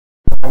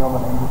টাকা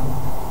বাড়াই দিতে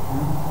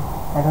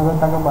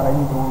 1000 টাকা বাড়াই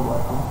দিতে বলবো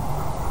আর কি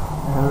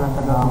 1000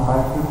 টাকা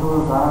বাইক তো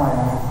জানা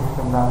নাই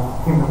সিস্টেম না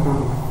কিন্তু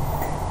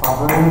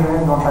পাবলিক নিয়ে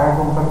 10 টাকা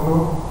কম থাকতো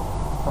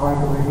সবাই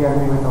তো বেশি আর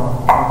দিবে তো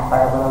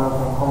টাকা বেলা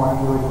কমাই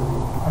দিবে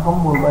এখন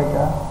বলবো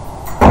এটা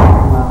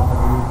না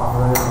তাহলে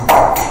পাবলিক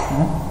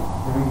হ্যাঁ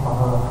যদি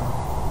পাবলিক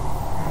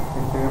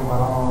এতে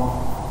বাড়ানো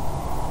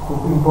খুব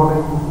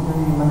ইম্পর্টেন্ট কিছু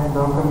মানে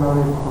দরকার না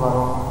হলে একটু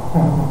বাড়ানো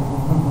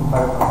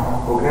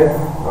Okay,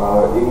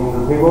 in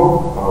the table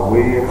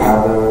we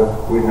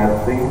have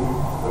seen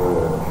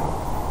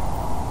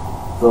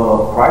the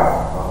price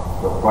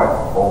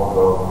or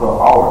the per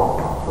hour.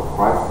 The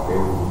price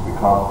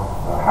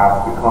has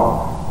become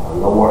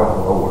lower and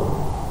lower.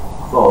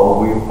 So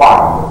we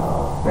find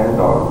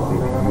standard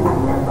CPU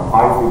and the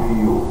high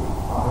CPU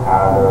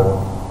had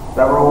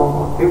several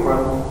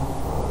different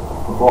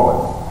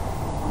performance.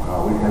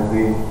 We can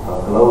see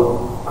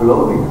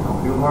clothing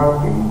computer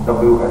in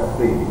WSC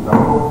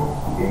example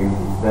is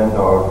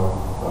standard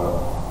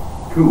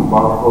 2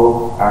 multiple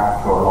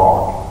extra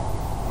large.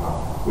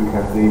 We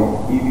can see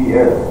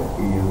EBS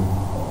is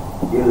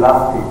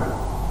elastic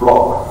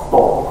block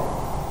store.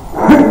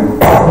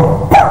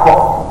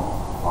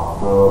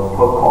 The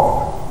per cost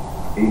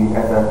in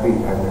SSD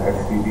and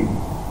HDD.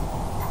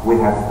 We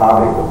have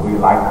studied.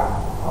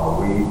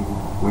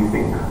 We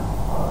think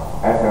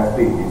SSD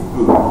is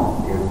good,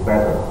 is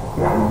better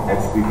than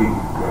HDD.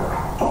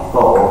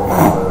 So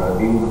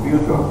in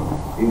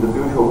the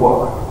future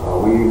work,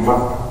 we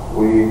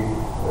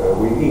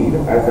need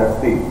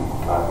SSD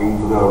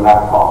into the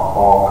laptop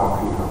or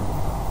computer.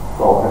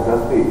 So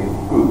SSD is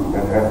good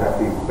and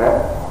SSD is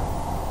better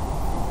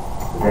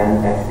than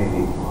HDD.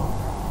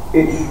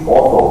 Each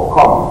also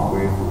comes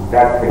with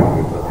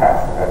dedicated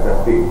attached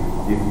SSD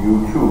if you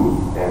choose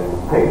and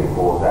pay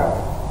for that.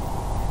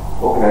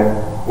 Okay,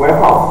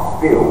 warehouse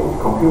scale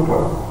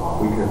computers.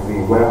 We can see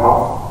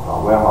warehouse.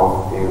 Warehouse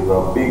is a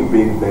big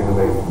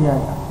database.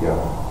 Yeah.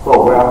 So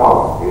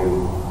warehouse is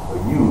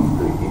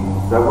used in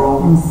several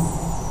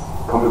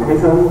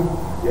communications.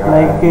 Yeah,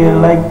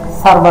 like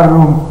server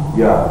room.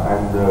 Yeah,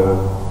 and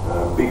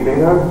big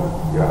data.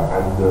 Yeah,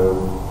 and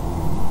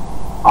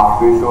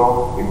artificial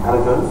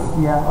intelligence.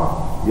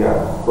 Yeah.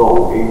 So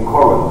in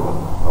current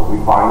we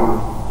find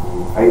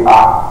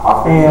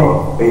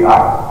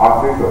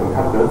artificial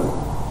intelligence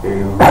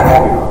is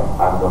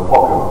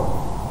popular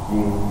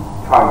in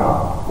China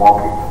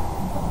market.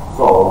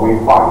 So we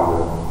find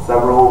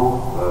several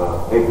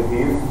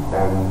apps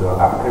and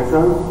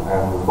applications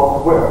and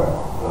software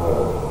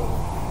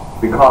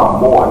become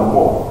more and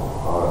more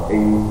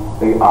in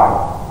AI,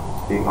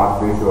 in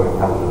artificial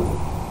intelligence.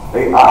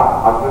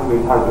 Artificial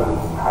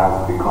intelligence has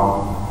become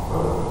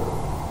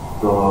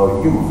the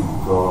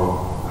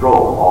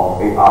role of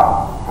AI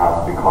has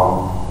become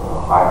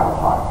high and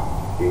high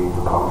in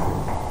the country.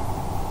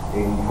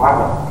 In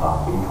China,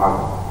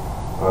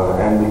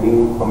 and in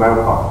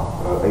America,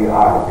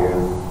 AI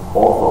is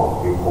also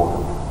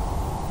important.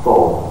 So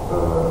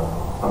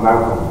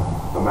American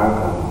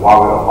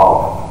worry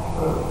about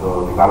the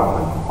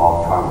development of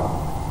China.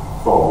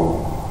 So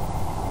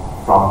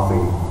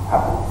something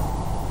happens.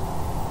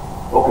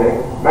 Okay,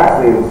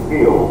 massive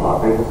scale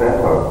data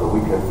centers. We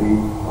can see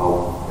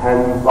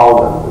 10,000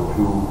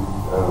 to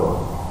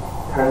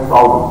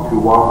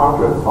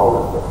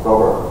 100,000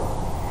 servers.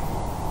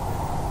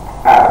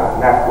 Add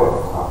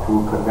networks to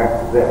connect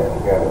them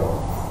together.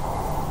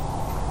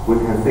 We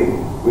can see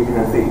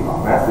a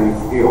massive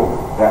scale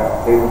that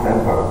data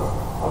centers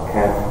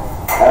can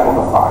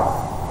emphasize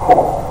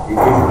cost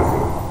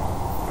efficiency.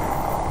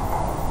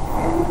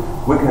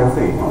 We can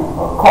see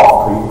cost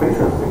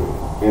efficiency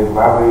is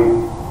very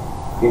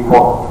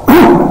important.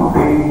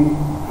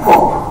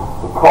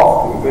 The cost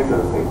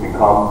efficiency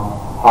become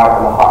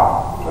higher and higher.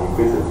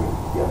 Efficiency,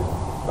 yes.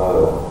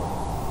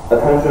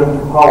 Attention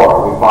to power,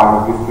 we find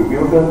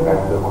distribution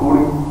and the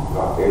cooling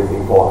is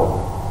important.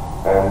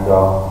 And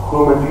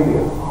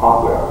homogeneous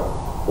hardware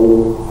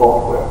or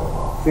software.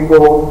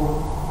 Single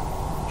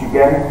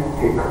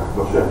gigantic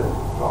machine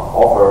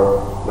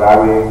offer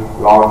very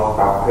large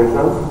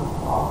applications.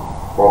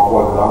 For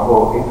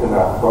example,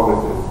 internet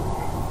services.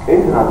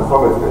 Internet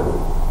services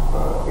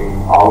in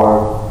our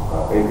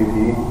app,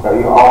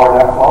 in our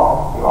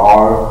laptop, in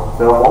our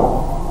cell phone.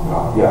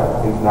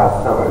 Internet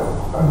service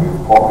is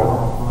popular.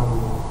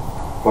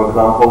 For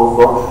example,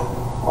 search,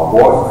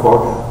 voice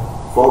search,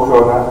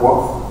 social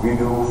networks,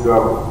 video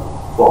sharing.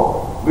 So,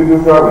 video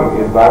sharing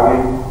is very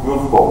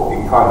useful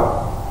in China.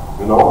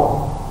 You know,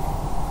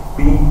 B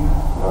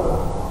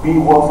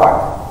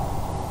website,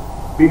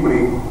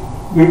 Bibli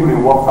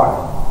website.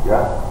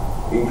 Yeah,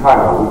 in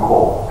China we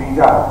call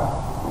Bijan.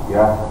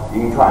 Yeah,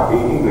 in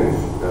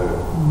English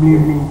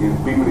is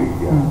Bibli.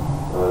 Yeah,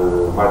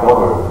 my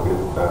daughter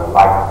is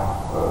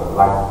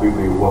like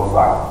Bibli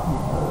website.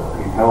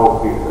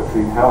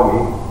 She tell me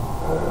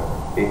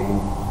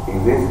in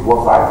this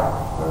website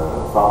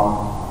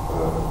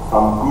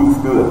some good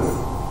students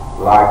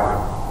like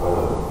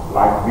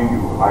video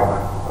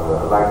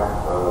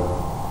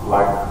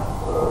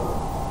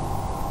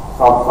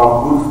some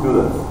good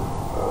students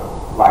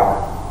like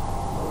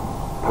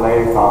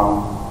play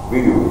some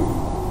videos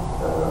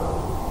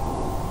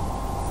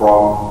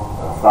from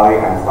study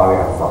and study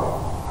and study.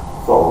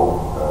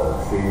 So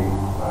she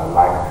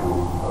like to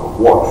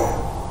watch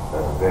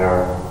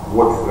their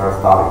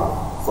study.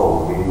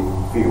 So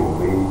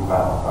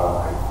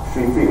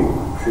she feel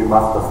she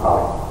must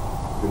study.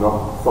 You know.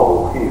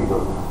 So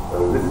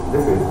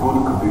this is good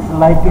condition.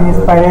 Like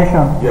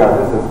inspiration. Yeah,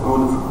 this is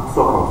good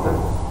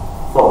circumstance.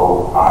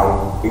 So I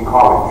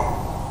encourage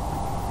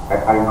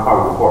her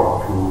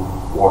to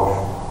watch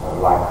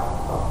like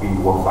big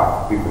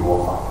website.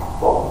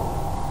 So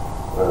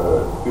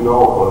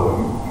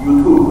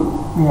YouTube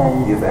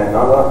is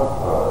another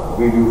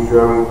video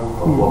sharing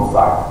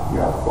website.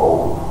 Yeah. So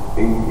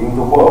in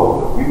the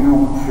world, video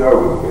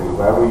sharing is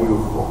very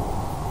useful.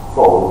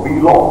 So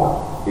vlog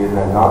is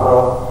another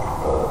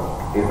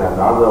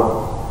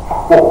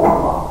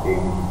form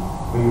in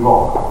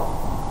vlog.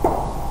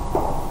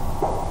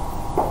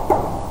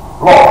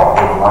 Log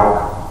is like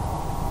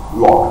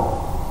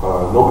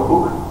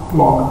notebook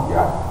log.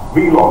 Yeah.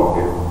 Vlog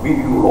is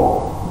video log.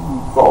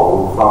 So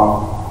some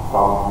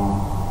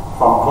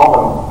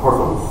common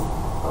persons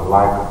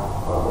like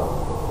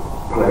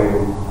play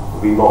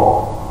vlog,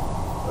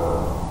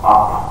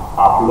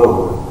 upload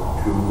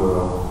to the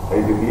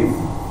apps.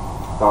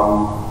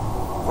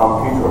 Some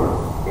teachers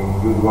in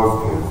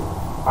universities,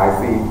 I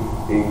see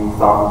in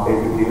some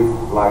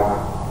apps like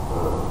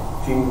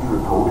今日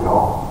头条,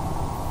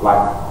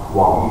 like 网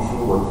易新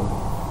闻.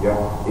 Yeah,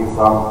 in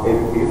some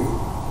apps,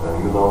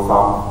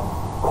 some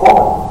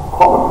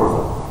common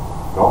person,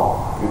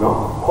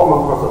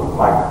 common person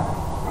like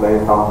play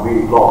some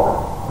vlog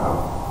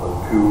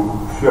to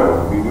share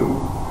video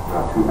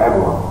to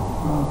everyone.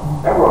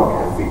 Everyone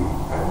can see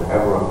and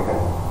everyone can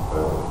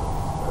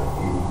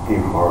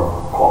give her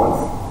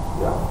comments.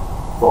 Yeah.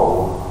 So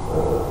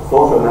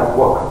social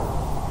network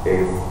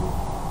is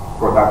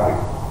productive.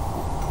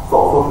 So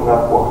social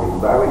network is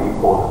very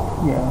important.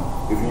 Yeah.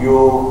 If you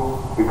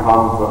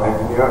become an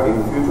engineer in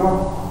the future,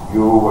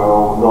 you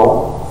will know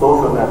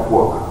social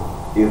network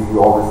is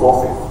your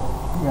resources.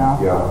 Yeah.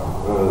 Yeah.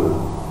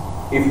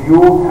 If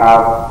you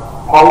have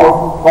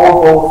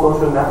powerful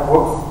social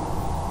networks,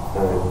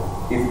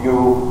 if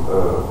you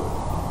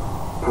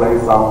play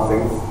some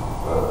things,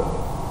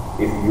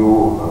 if you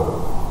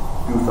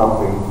do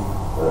something,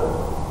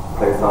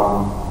 play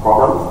some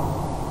programs,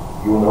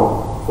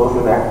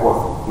 social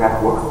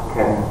networks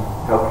can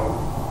help you.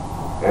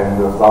 And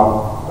some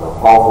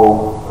powerful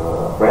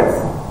friends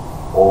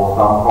or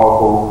some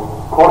powerful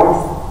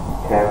colleagues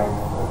can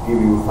give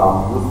you some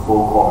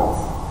useful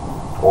comments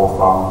or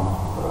some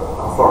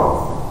concerns.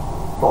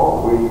 So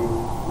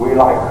we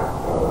like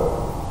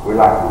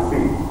to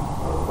see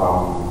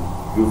some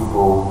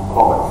useful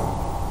comments.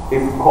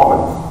 If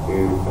comments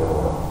is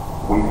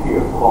we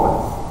hear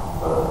comments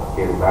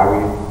is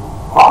very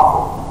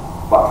powerful,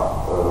 but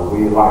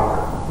we like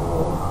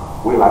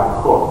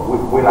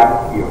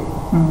to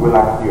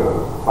hear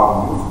some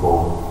useful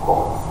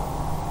comments.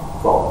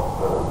 So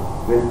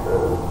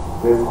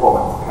these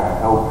comments can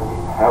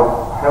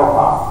help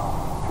us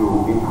to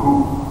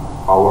improve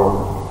our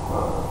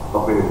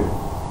ability.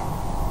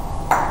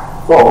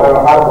 So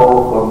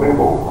variable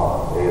people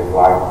is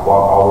like 1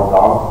 hour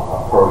down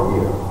per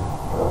year.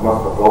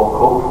 Must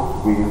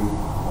cope with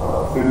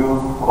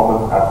serious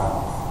common at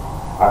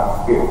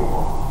scale.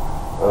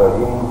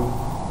 In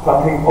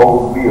 2009,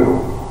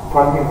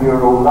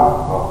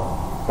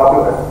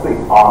 WSC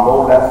are no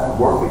less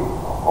worthy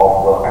of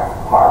the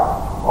expert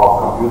of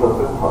computer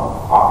system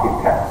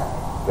architects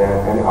than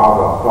any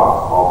other class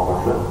of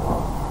machine.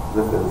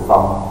 This is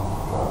some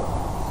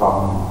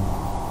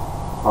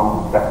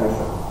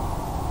definition.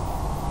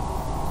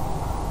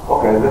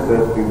 Okay, this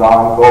is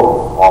design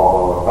goal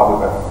of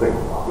WSC.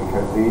 We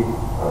can see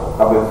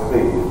WSC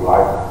is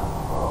like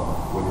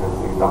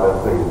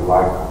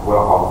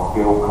warehouse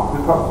scale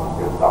computer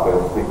is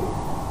WSC.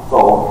 So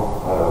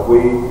we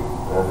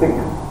think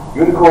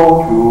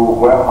Unicode to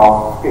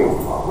warehouse scale.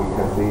 We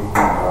can see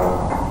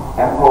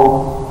ample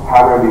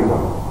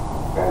parallelism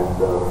and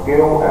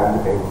scale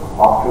and its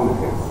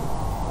opportunities.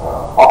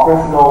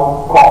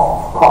 Operational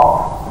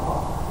cost.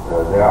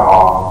 There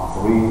are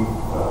 3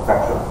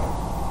 sections.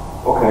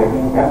 Okay,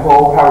 in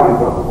ample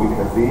parallelism, we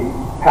can see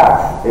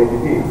patch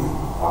apps,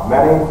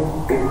 many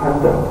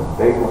independent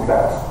data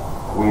sets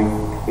with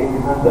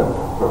independent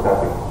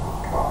processing.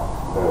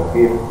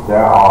 If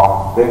there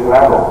are data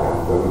level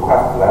and the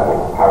request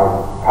level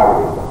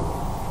parallelism.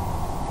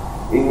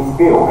 In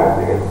scale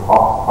and its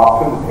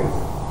opportunities,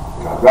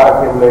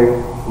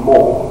 relatively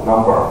small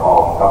number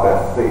of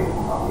WSC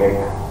make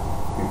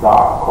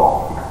design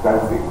cost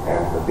expensive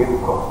and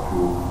difficult to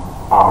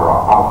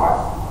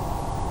analyze.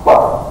 But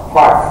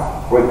price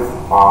breaks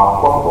are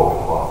possible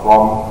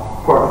from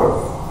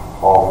purchase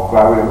of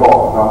very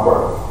large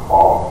numbers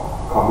of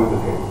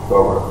community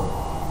servers.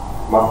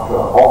 Must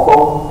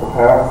also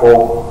prepare for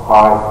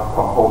high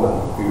component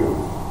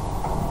fields.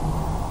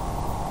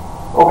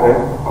 Okay,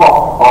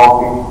 cost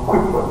of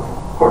equipment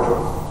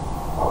purchase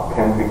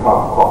can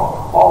become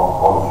cost of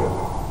ownership.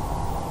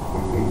 We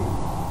see.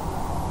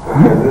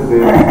 Okay, this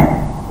is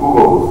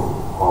Google's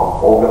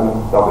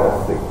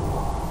OpenWSC.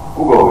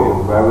 Google is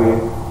very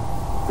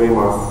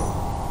famous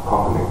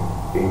company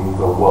in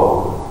the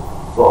world.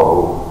 So,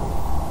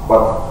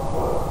 but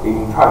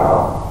in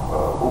China,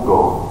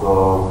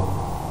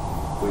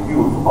 the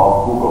use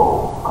of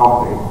Google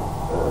company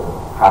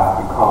has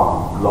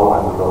become low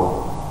and low.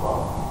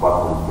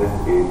 But it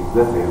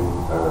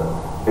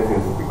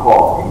is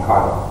because in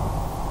China,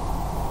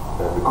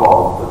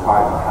 because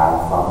China has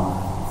some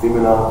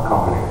similar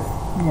companies.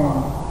 Yeah.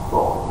 So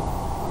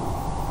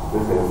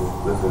this is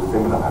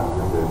similar and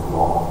this is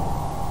normal.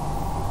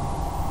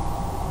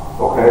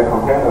 Okay,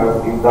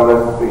 containers in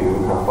WSC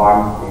you can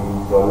find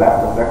in the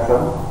left section.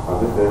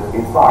 This is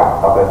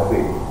inside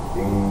WSC.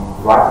 In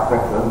right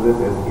section, this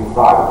is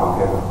inside the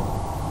container.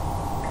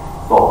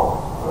 So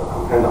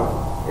container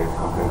is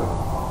container.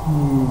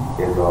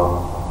 Is a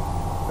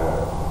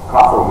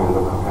classroom is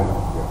a container.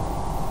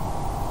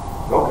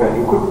 Yeah.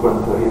 Okay,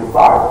 equipment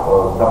inside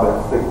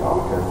WSC.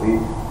 We can see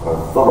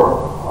server.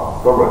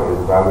 Server is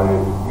very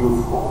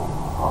useful.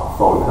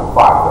 So you can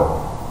find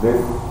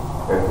this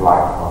is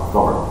like a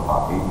server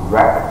in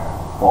rack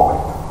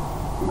format.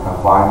 You can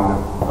find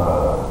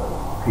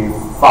his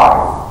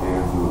size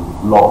is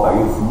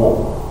is small.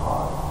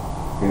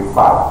 His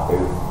size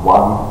is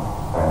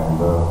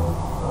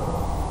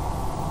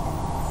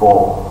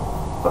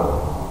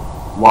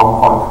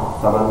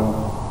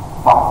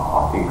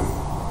 1.75 inches,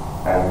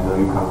 and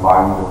you can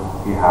find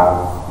he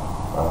has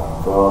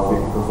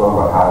the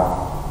server has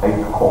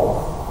 8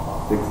 cores,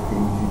 16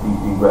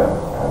 GB RAM,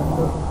 and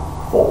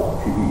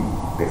 4 GB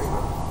disk.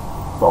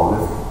 So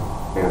this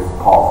is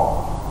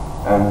powerful.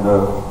 And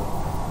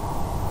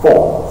for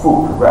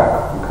food rack,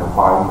 you can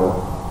find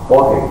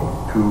 40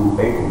 to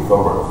 80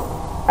 servers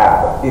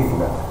at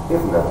Ethernet.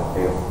 Ethernet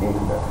is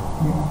internet.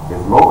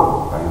 It's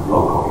local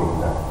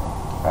internet,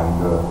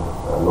 and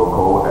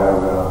local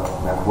area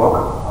network.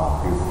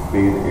 Its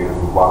speed is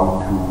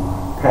 1 to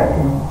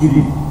 10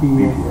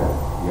 Gbps.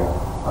 Yeah.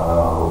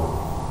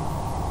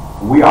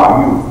 We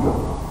are used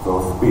so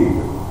speed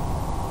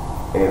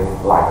is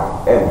like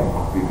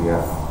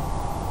Mbps.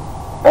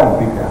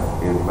 Mbps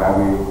is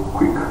very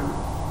quick,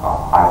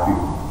 I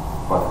feel,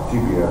 but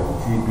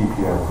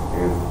Gbps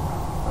is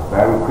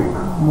very quick.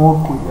 More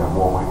quick. Yeah,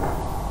 more quick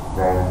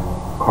than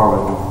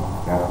current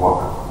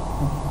network.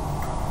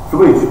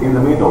 Switch in the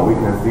middle, we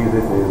can see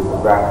this is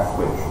rack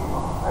switch,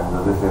 and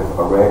this is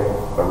array.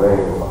 Array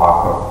is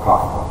cluster.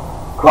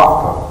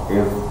 Cluster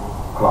is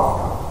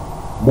cluster.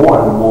 More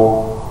and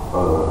more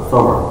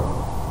server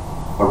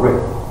array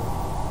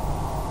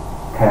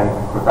can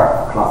protect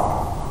cluster.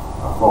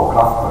 So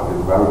cluster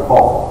is very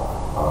powerful.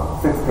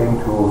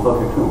 16 to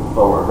 32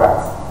 server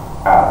racks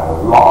at a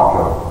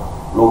larger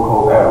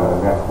local area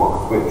network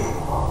switch.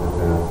 This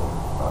is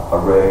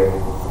array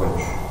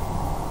switch,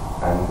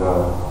 and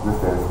this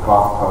is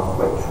cluster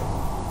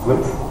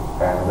switch,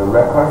 and the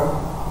record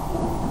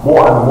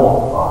more and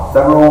more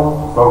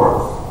several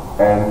servers,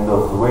 and the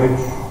switch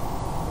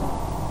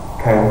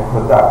can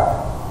protect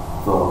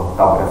the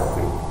WSC,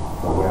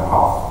 the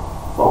warehouse.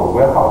 So the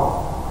warehouse,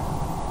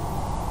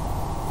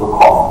 the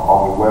cost of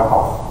the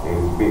warehouse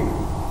is big.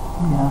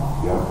 Yeah.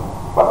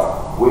 But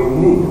we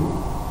need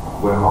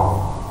warehouse.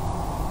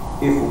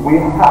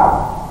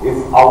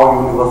 If our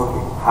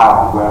university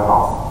have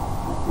warehouse,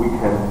 we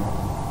can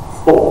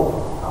store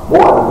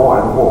more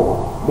and more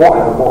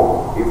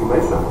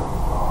information.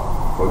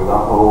 For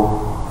example,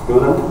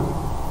 student,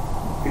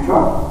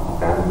 teacher,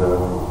 and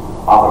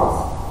others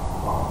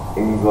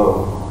in the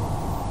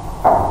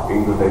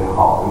data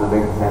house, in the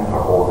data center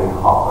or data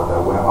house, the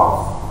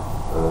warehouse.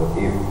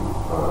 If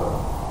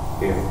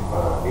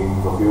in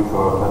the future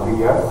 20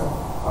 years,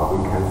 we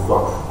can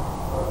search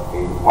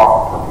in the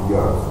past 20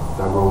 years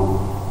several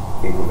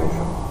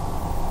information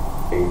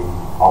in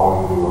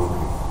our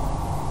universities.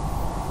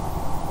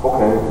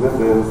 Okay, this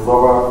is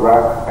server,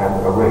 rack,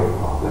 and array.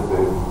 This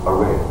is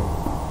array.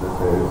 This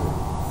is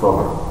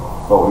server.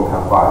 So you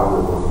can find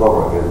that the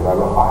server is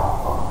very high.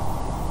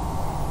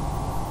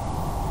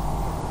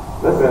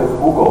 This is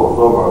Google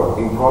server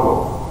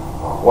internal.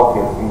 What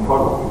is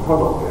internal?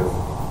 Internal is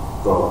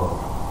the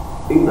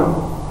inner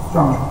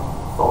structure.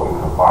 So you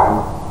can find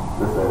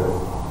this is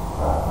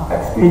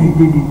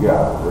HDD.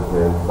 Yeah, this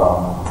is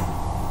some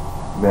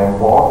main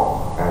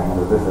board, and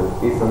this is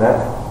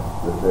Ethernet.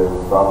 This is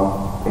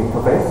some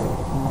interface.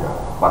 Yeah,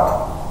 but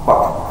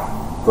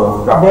the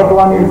structure that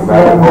one is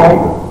very right.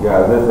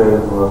 Yeah, this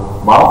is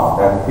mouse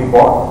and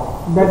keyboard.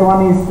 That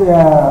one is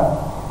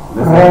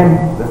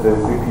This is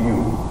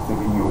CPU.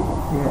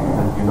 Yeah.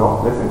 And you know,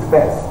 this is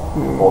fast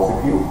for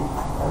CPU,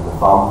 and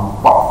some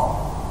bus.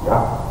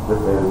 Yeah,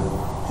 this is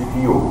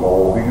GPU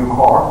or video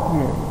card.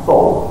 Yeah. So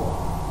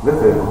this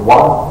is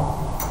one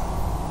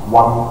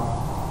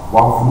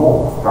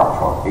small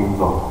structure in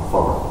the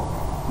server.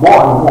 More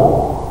and more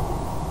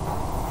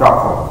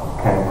structure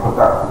can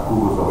protect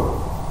Google server.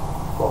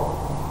 So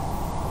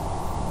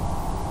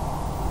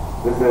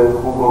this is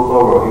Google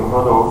server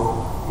internals.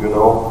 You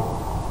know,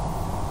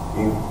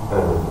 in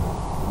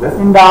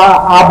the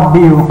up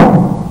view.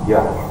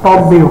 Yeah.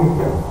 Top view.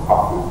 Yeah,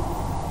 up view.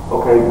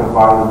 Okay, you can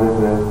find this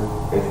is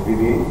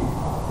HDD,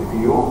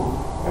 CPU,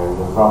 and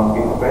some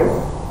interface.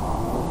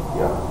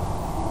 Yeah.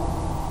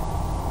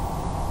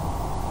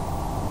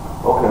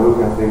 Okay, we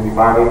can see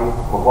defining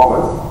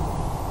performance.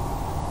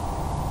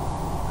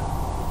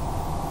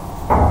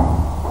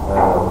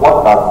 What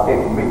does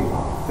it mean?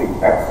 See,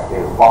 X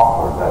is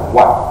faster than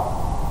Y.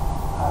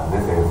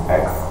 This is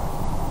X.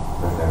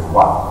 This is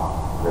Y.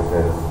 This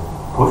is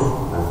push.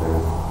 This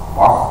is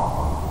bus.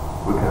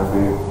 We can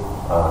see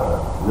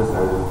this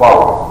is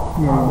forward.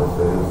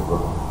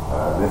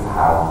 This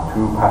has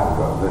 2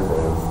 passengers. This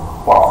is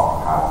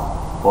bus has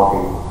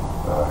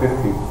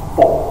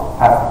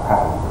 54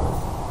 passengers.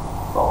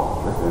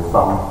 So this is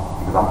some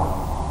example.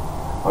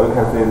 You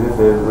can see this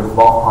is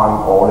response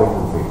time or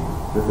latency.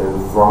 This is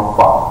front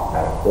bar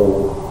and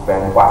or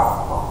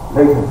bandwidth.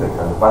 Latency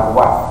and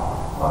bandwidth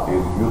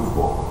is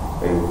useful,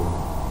 is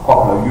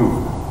popular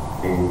used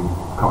in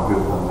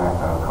computer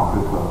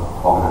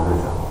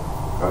organization.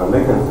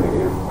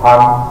 Latency is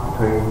time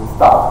between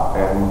start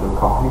and the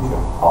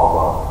completion of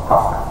a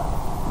task.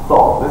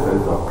 So this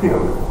is a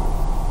period.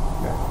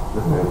 Yeah,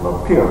 this is a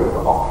period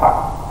of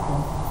time.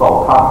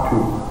 So time to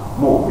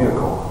move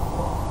vehicle.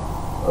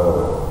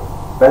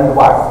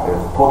 Bandwidth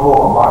is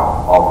total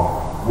amount of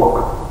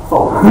work. So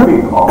the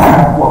speed of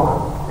that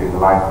work is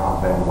like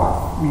bandwidth.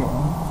 Yeah.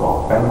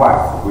 So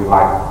bandwidth, we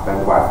like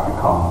bandwidth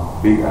become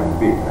big and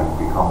big and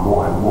become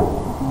more and more.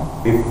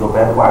 If the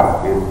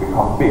bandwidth is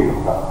become big,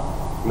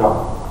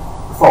 no.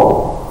 So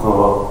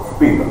the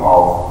speed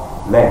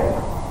of length,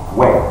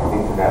 where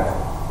internet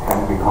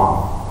can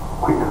become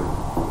quicker.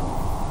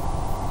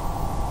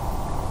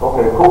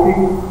 Okay,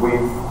 coping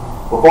with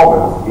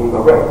performance in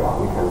array.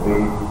 We can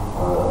see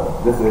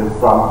this is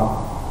some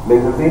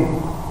latency,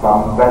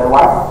 some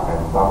bandwidth,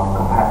 and some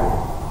capacity.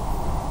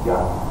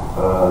 Yeah,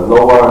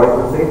 lower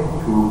latency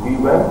to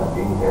DRAM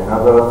in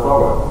another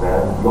server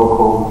than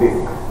local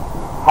disk.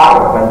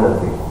 Higher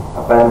bandwidth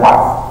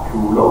to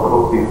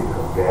local disk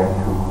than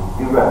to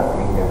DRAM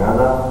in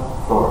another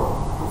server.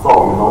 So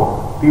you know,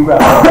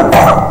 DRAM is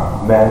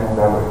main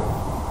memory.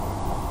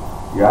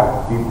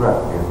 Yeah, DRAM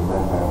is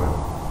main memory.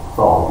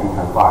 So you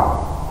can find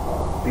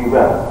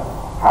DRAM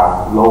has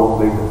low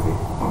latency.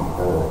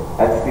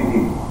 HDD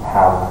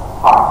has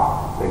high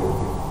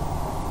latency.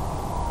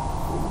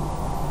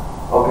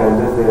 Okay,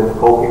 this is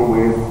coping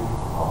with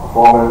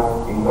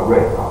performance in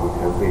array. We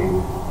can see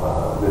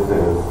this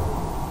is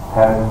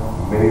 10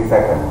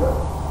 milliseconds,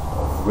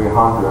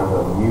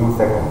 300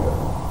 milliseconds,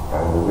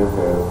 and this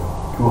is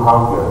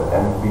 200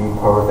 MB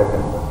per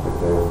second.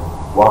 This is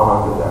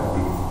 100 MB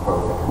per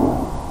second.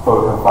 So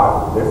you can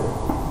find this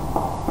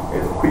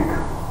is quick.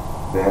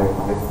 Then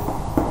this,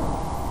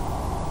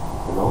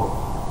 you know,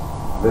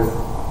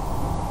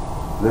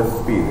 this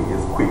speed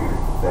is quick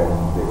than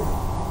this.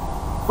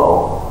 So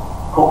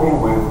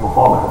coping with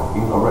performance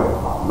in array,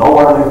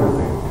 lower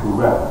latency to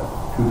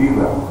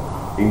DRAM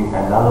in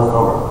another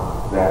server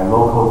than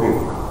local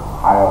disk,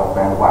 higher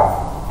bandwidth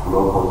to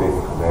local disk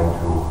than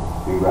to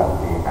DRAM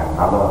in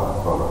another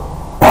server.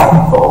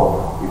 So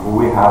if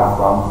we have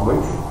some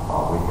switch,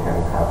 we can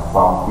have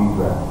some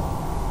DRAM.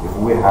 If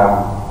we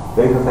have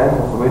data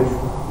center switch,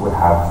 we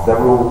have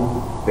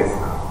several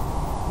disks.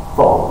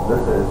 So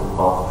this is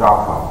a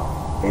structure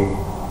in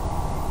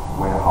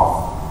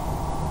warehouse.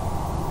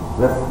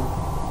 This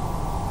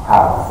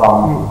has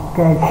some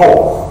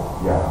cores,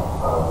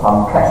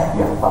 some cache,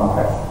 some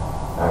cache,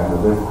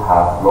 and this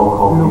has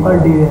local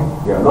DRAM.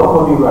 Yeah,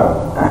 local DRAM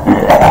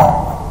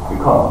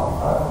become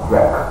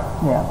rack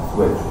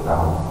switch.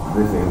 Now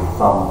this is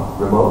some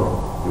remote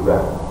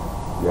DRAM.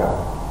 Yeah,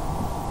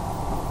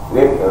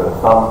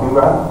 some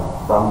DRAM,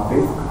 some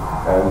disk,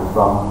 and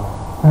some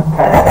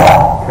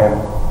cache can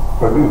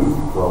produce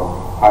the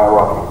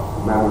hierarchy,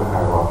 memory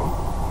hierarchy.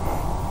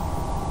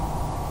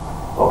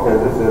 Okay,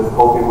 this is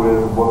coping with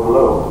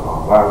workload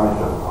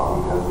variation.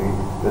 You can see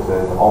this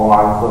is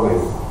online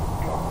service.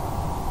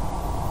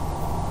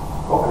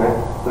 Okay,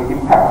 the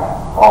impact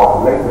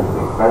of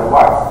latency,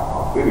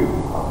 bandwidth, video,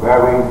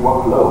 varying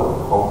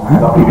workload of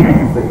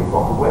WSC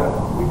software.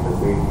 We can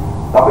see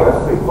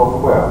WSC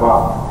software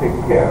must take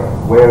care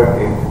where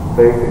it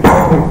places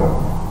data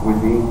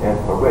within an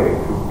array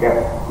to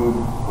get good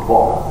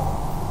performance.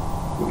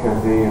 We can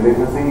see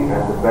latency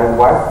and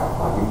bandwidth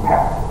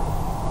impact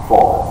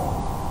performance.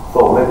 So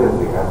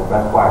latency and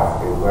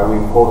bandwidth is very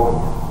important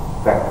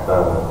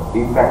factors.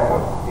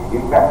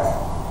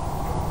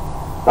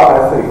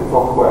 WSC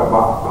software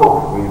must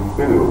cope with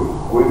failures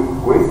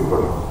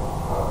gracefully.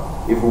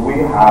 If we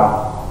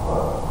have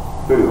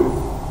failures,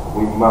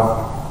 we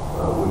must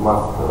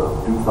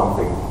do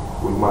something.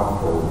 We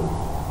must do.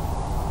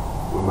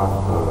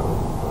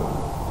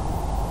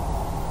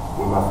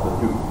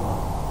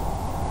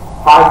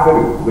 High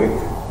failure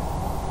rate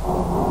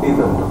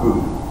isn't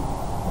good.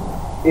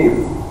 If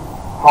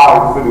high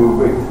failure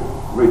rate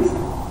reached,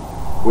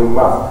 we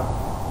must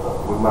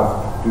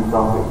do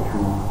something to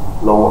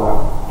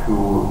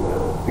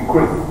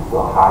decrease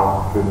the high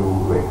failure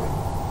rate.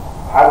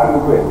 High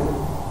failure rate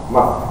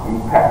must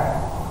impact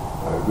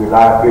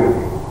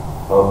reliability,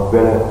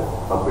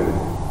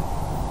 availability.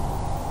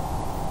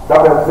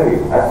 WFC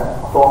as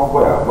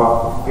software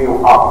must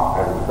scale up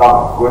and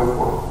down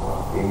gracefully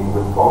in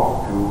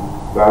response to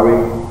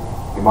varying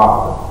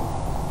demands,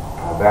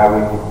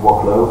 varying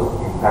workloads,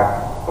 impact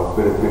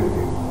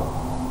availability.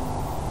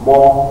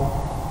 More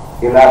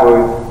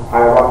elaborate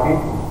hierarchy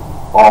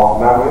of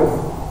memories,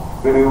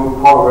 failure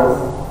tolerance,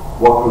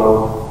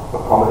 workload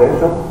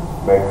accommodation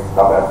makes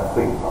WFC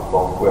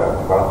software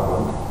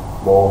development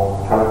more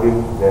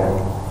challenging than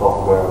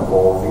software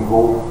for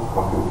single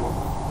computing.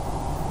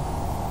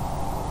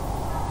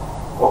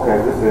 Okay,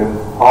 this is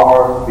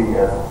power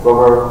vs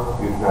server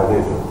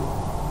utilization.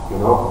 You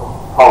know,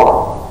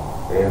 power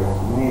is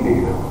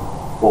needed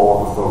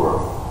for the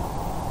servers.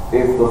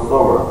 If the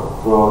server,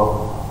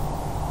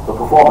 the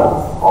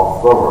performance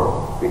of server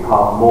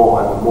become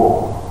more and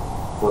more,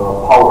 the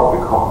power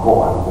become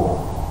more and more.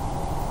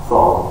 So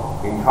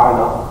in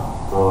China,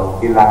 the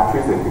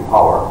electricity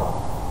power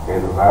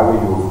is very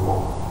useful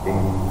in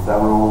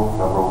several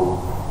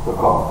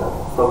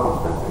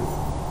circumstances.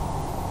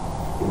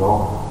 You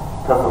know,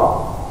 Tesla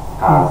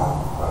has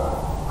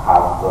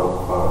the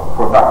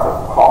productive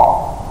car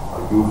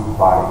used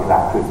by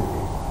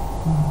electricity.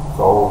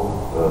 So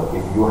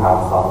if you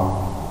have some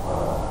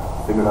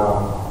similar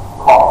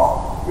cars,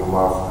 you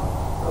must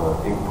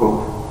input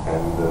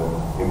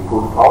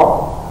power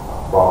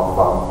from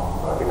some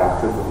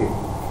electricity.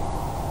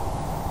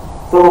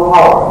 Solar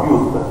power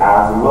used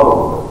as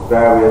load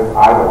varies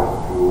idle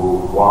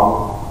to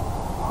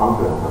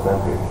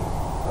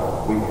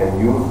 100%. We can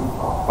use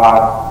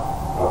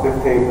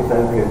 50%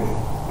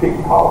 peak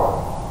power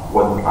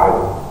when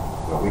idle.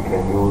 We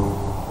can use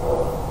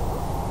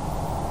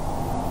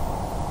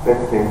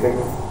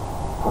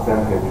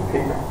 66%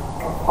 peak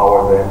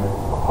power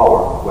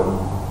when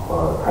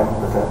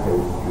 10%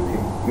 is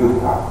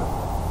utilized.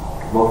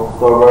 Most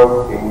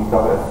servers in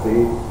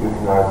WFC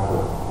utilize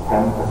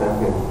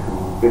 10% to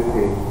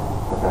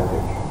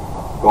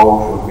 50%. Goal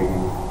should be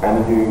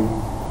energy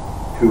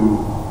to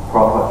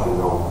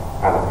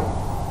proportionality.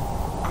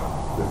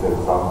 This is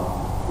some.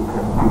 You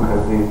can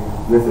see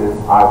this is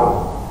idle.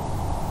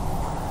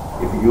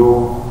 If you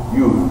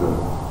use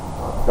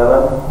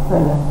 7,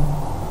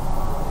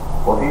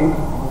 14,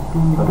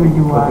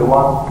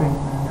 21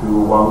 to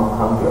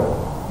 100,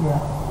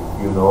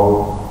 you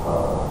know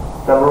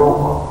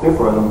several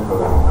different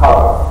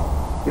colors.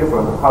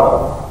 Different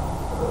colors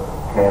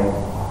can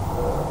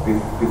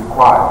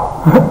describe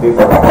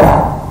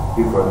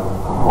different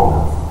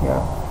components.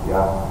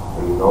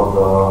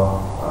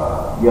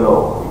 You know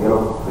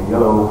the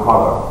yellow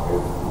color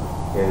is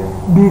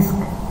disk.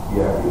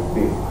 Is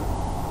disk.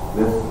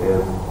 This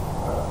is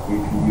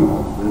CPU.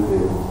 This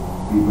is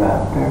VLAN.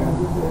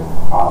 This is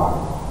other.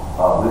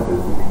 This is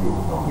CPU.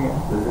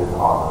 This is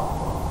other.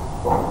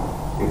 So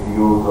if the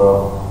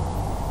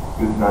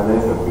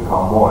utilization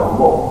become more and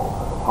more,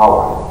 the power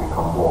has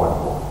become more and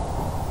more.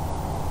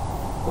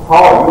 The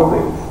power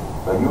usage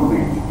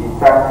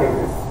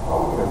effectiveness.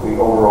 We can see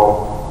overall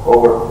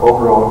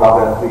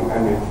WFC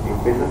energy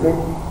efficiency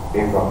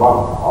is the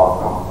amount of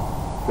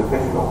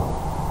computational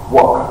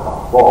work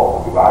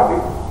involved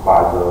divided by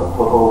the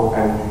total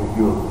energy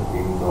used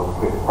in the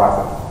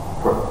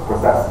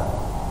process.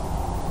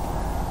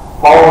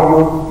 Power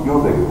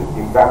usage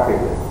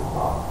effectiveness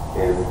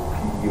is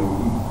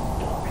PUE.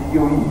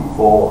 PUE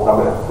for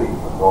WFC,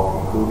 not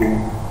including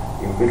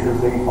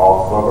efficiency of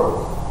servers,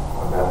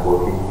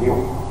 networking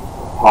field.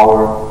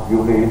 Power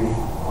usage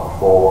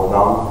for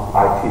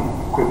non-IT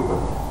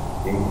equipment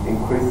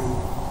increase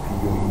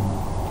PUE.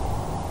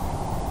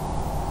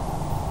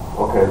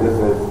 Okay, this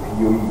is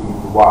PUE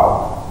in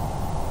wild.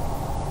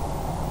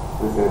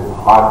 This is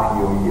high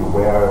PUE.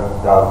 Where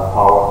does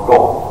power go?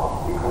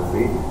 You can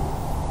see.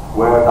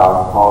 Where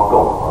does power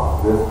go?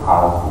 This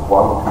has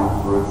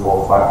 1, 2, 3,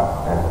 4,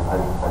 5, and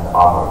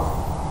others.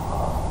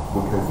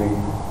 We can see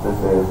this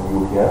is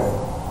UPS.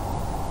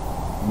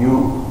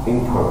 New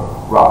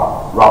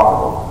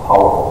interruptible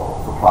power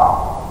supply.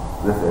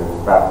 This is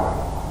battery.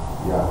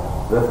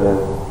 This is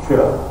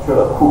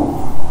chiller cools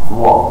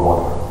warm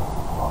water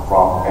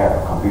from air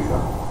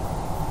conditioner.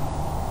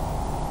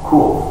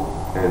 Cool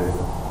is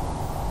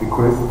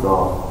decrease the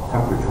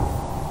temperature.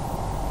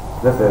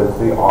 This is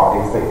CRAC,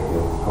 is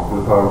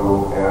computer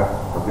room air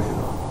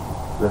conditioner.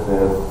 This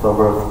is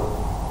servers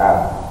and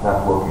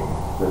networking.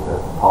 This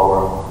is power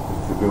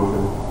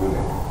distribution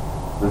unit.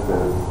 This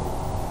is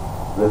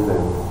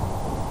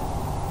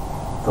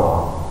the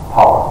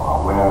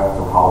power, where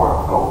the power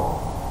goes.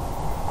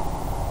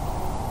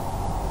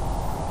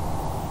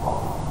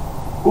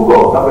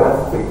 Google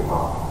WFC,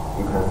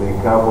 you can see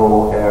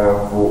careful air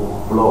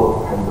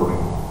flow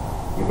handling,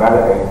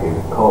 evaluated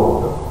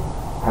cold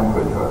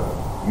temperature,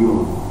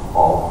 use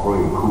of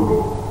free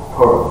cooling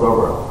per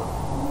server,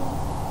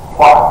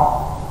 twice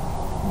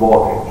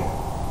voltage,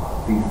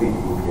 DC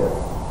UPS.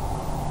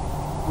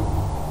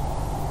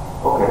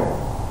 Okay,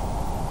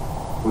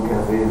 we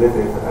can see this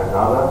is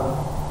another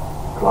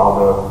cloud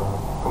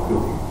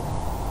computing.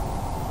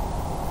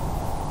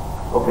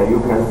 Okay, you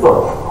can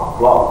search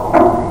cloud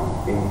computing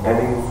in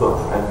any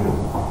search engine.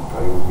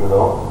 You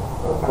know,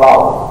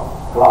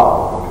 cloud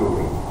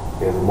computing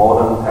is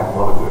modern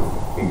technologies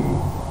in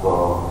the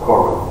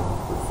current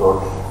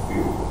research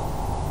field.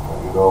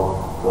 You know,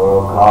 the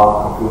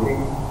cloud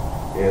computing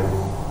is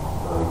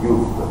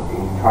used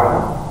in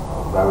China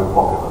very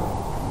popularly.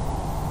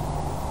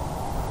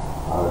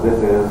 This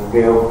is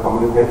scaled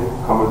communities,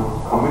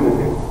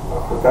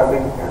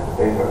 processing and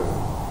data.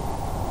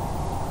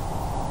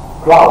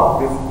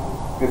 Cloud is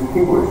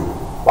distinguished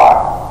by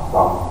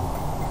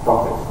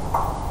something.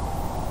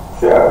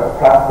 Shared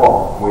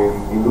platform with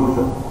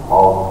illusion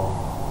of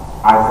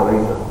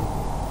isolation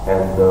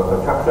and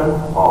the attraction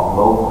of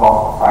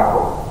low-cost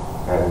cycles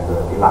and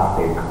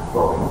elastic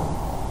service.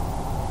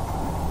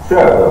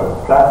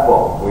 Shared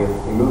platform with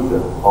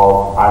illusion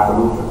of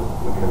isolation.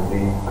 We can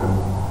see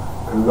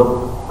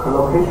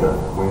collocation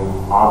with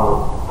other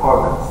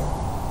partners,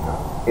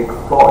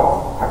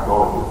 exploit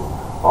technologies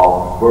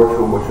of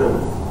virtual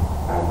machines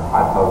and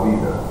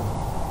hypervisors.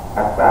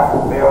 At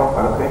best, their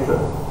allocation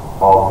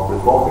of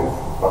resources,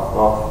 but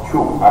not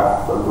true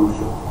as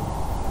solution.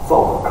 So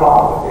the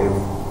cloud is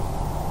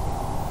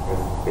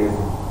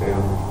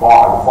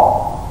far and far.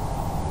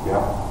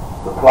 Yeah,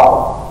 the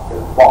cloud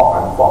is far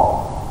and far,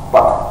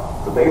 but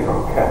the data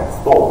can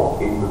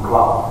store in the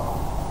cloud.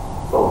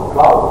 So the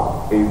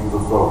cloud is the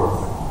servers,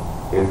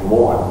 is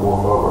more and more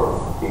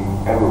servers in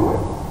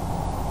everywhere.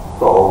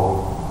 So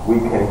we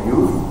can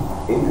use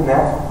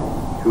internet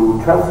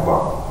to transfer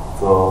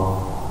the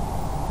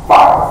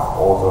files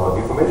or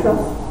the information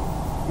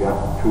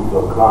to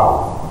the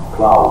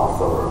cloud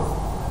servers.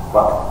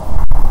 But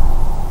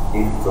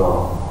if the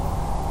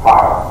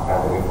files and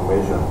the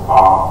information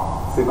are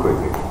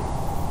secretive,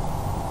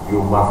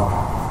 you must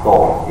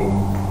store in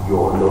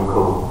your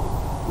local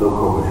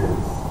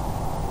machines,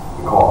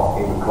 because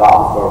in the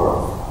cloud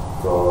servers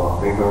the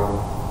data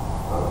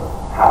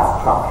have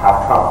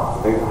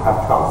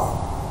chance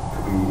to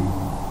be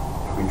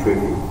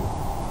tricky.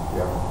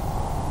 Yeah.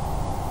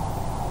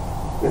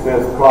 This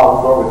is cloud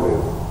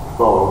services.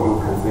 So you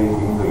can see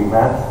in the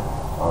image,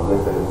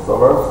 this is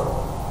servers,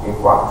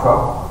 infrastructure,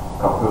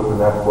 computer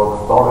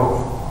network storage,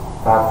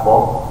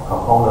 platform,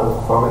 components,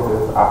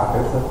 services,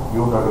 application,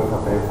 user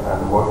interface,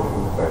 and worship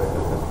interface.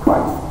 This is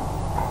clients.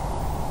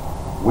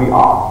 We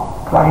are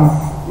clients.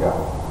 Yeah.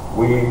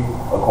 We,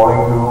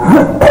 according to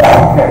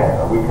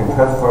we can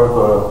transfer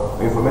the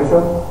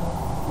information.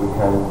 We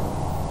can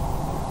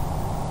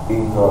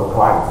in the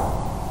clients.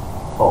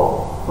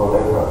 So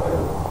data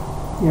is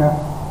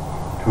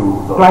to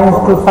the clients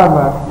to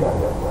server.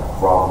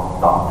 From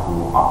down to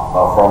up,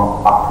 from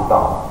up to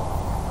down.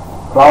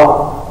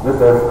 Cloud. This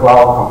is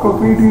cloud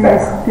computing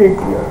stack.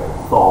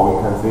 So we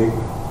can see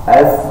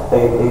SaaS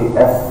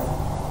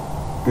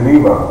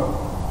deliver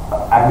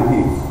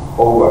activities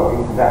over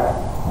internet.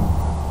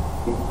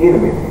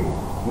 Eliminating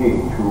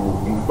need to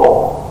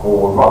install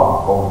or run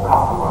on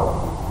customer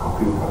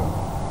computer,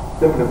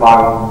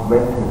 simplifying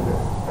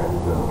maintenance and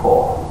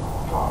support.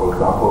 For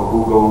example,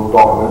 Google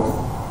Documents,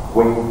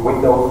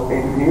 Windows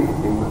entities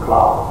in the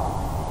cloud.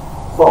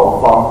 So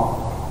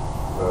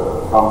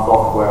some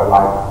software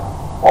like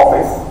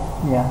Office,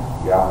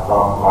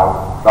 some like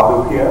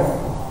WPS.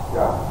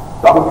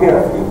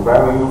 WPS is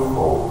very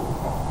useful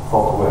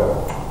software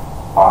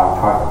by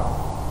China.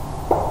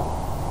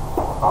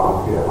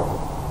 WPS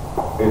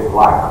is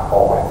like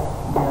Office.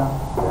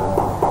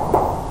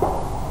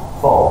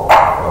 So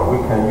we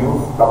can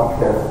use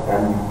WPS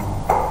and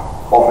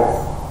Office.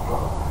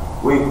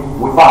 We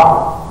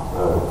found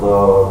the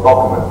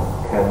documents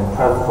can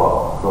transfer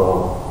the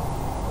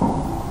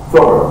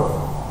servers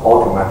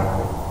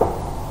automatically.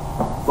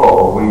 So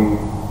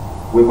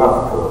we must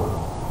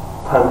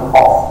turn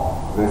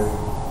off this.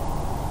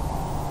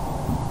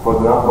 For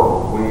example,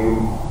 we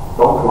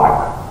don't like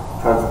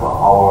transfer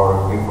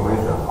our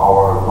information,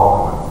 our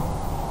documents,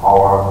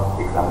 our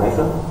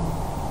examination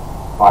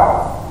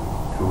files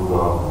to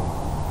the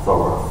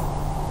servers.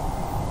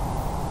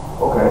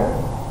 Okay.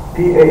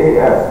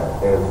 PaaS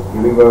is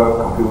deliver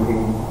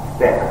computing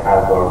stack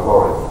as a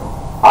service.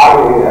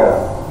 IaaS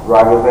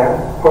rather than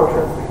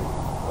purchasing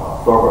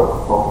servers,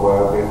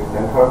 software, data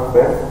center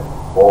space,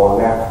 or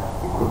net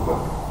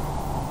equipment.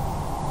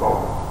 So,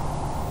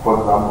 for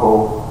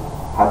example,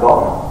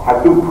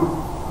 Hadoop,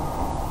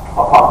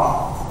 Apache,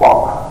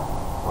 Spark.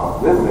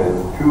 This is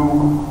two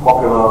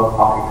popular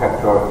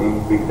architecture in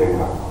big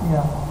data.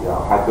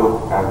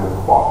 Hadoop and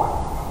Spark.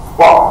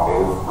 Spark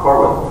is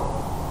current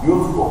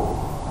useful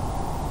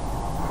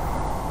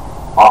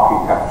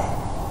architecture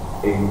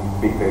in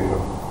big data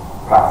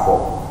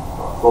platform.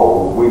 So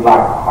we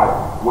like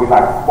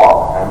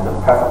Spark and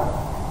Python.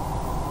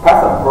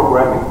 Python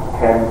programming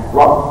can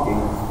run in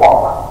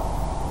Spark.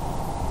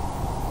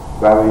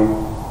 Very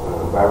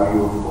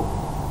useful.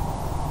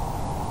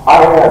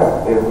 IaaS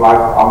is like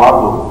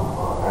Amazon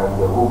and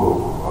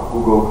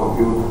Google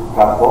Compute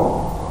platform,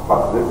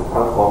 but this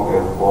platform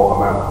is for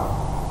America.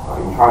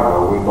 In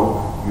China, we don't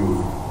use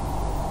it.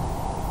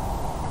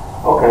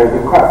 Okay,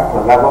 request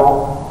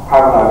level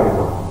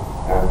parallelism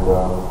and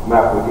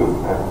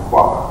MapReduce and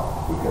Spark.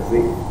 You can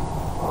see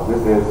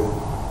this is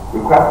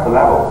request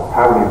level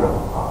parallelism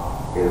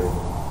is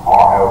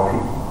RLP.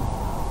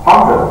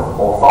 Hundreds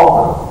or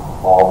thousands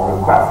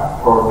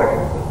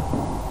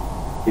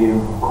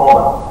is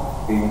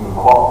common in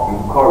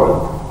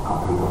current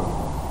computers.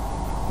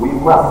 We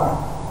must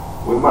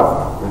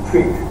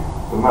treat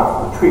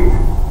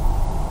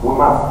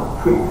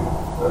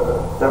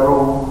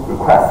several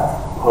requests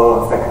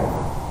per second.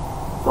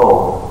 So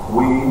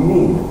we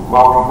need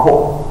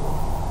multi-core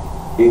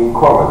in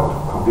current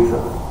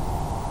conditions.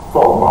 So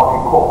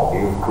multi-core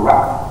is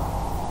correct.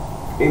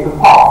 In the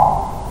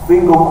past,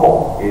 single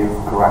core is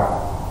correct.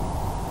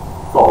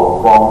 So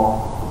from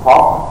the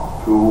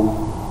past to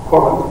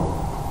current,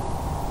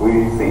 we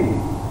see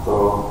the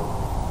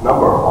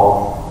number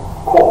of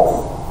cores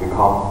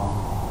become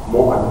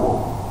more and more.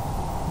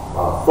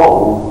 So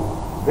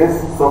this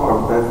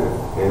circumstance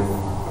is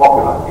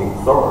popular in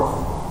servers.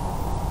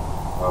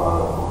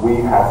 We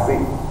have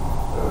seen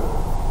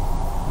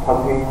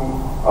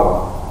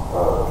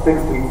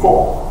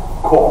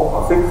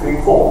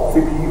 64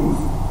 CPUs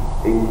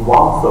in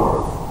one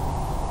server.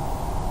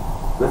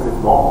 This is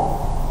normal.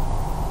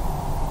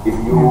 If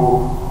you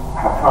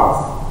have chance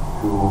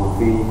to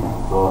see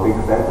the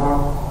data center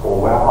or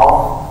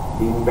warehouse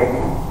in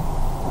banking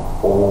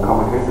or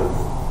communications,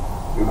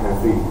 you can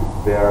see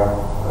their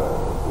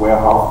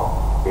warehouse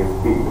is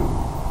big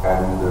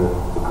and the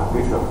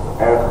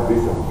air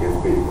condition is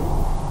big.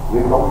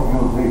 They don't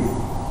use this.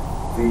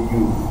 They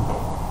use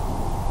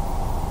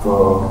the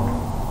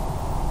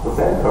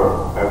center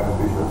air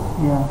conditions.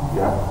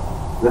 Yeah.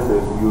 This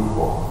is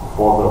useful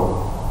for the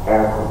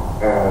air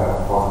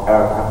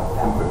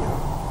temperature.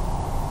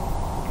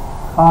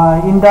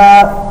 In the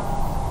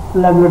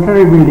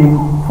laboratory building,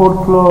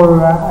 4th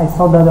floor, I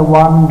saw that the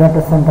one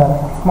data center,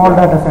 small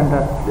data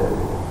center.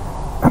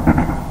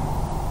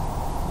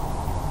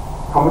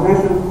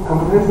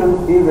 Computation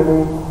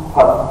easily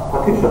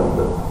partitioned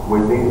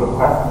within the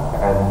request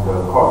and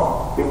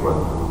cross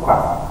different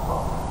requests.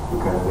 You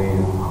can see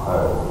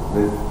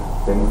these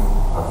things,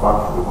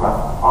 such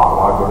requests are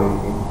largely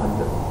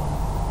independent.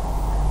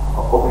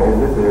 Okay,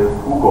 this is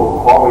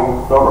Google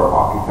Calling Server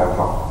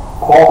architecture.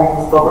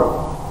 Calling server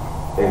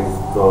is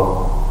the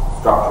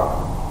structure.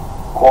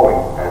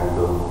 Calling and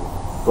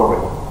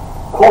serving.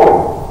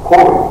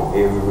 Calling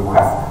is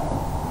request.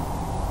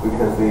 We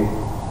can see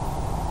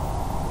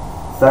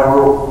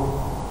several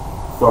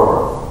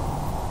servers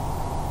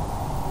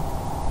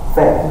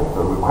send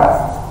the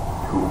request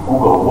to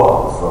Google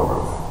World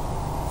servers.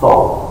 So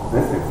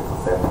this is the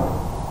center.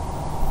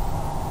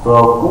 The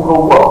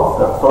Google World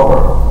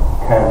server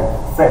can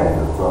send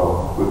the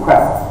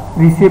request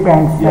receive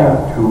and send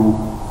to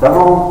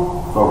several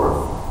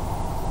servers.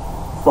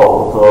 So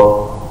the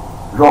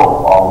role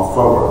of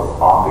servers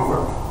are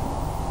different.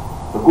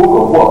 The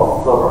Google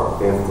World server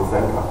is the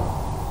center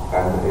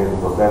and is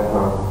the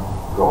central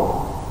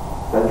role.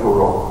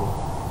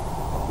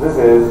 This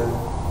is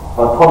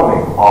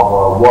autonomy of a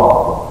web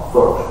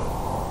search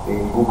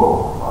in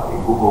Google. In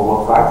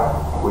Google website,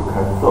 we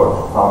can search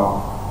some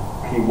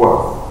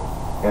keywords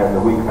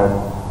and we can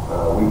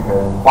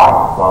find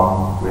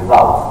some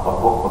results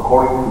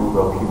according to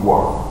the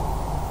keywords.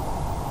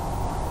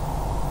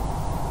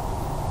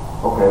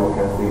 Okay, we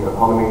can see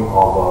autonomy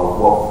of a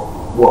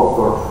web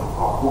search.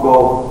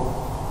 Google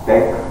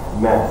Deck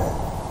Math.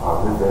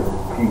 This is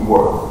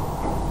keywords.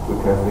 We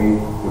can see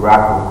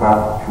direct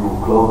request to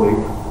close it.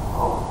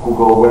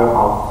 Google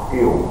Warehouse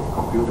Skill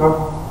Computer.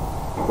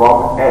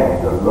 Front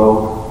end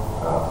load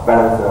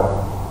balancer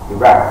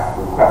direct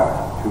request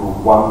to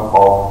one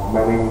of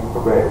many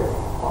arrays,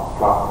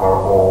 cluster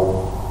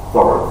or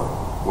servers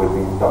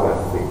within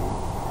WSC.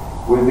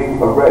 Within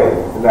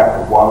array,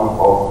 select one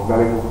of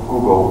many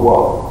Google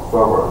World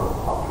servers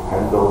to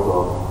handle the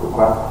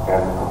request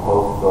and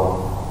compose the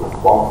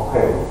response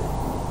page.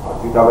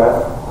 GWS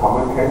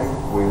communicates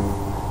with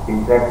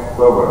index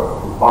server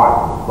to find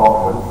the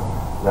documents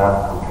that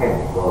contain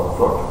the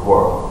search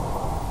word.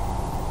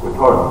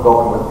 Return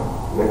document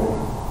list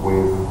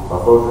with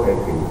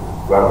associated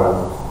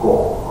relevant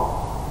score.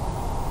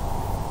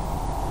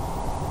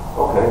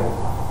 Okay,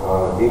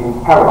 in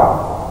parallel,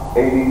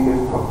 AD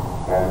system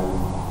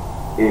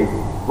is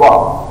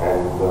run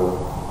and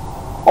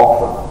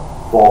option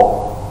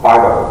for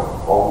binders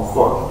on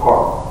search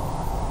terms.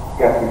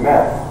 Get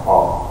math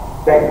of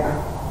dank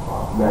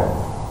math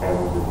and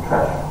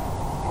trash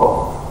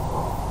post.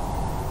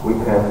 We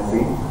can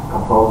see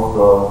compose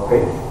the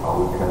page.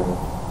 We can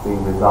see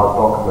result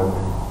document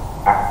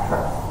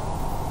extracts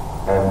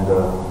and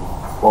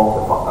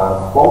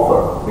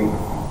sponsor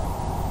links.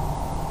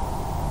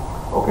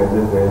 Okay,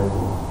 this is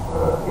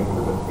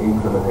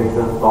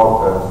implementation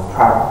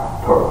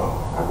structures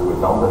and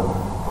redundant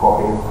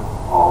copies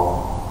of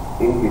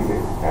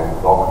indices and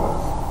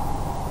documents.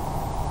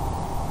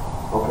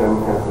 Okay, we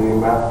can see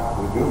map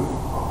reduce.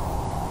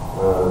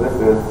 This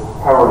is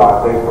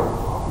parallelization.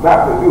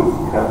 Map reduce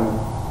can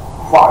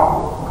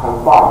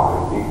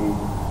find in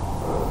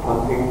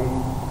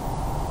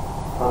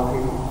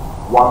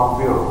 21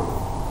 zeros.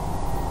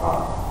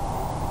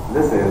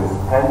 This is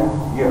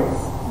 10 years.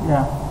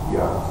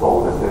 Yeah, so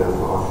this is a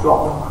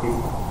short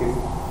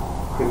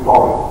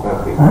historic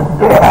method.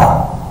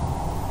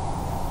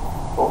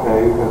 Okay,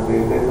 you can see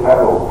this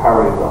level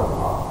parallelism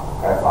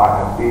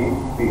SIMD,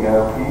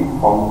 DLP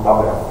on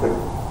WS3.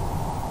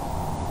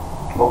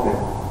 Okay,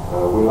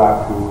 we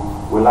like to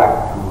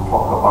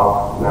talk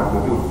about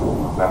MapReduce.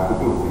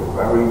 MapReduce is a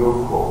very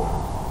useful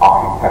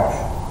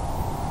architecture.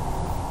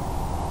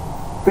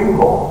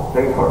 Simple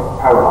data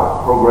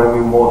parallel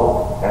programming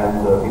model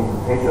and the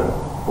interpretation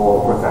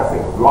for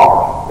processing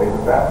large data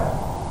sets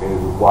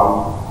is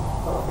one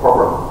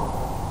problem.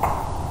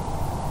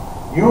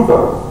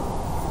 Users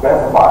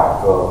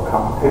specify the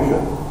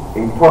computation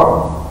in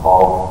terms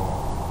of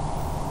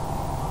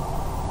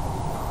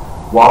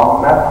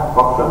one map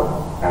function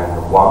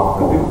and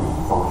one reduce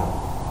function.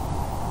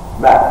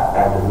 Map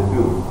and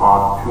reduce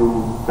are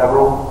two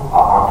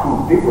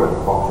different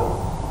functions.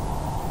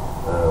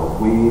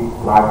 We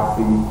like to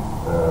see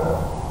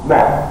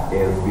map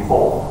is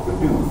before,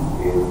 reduce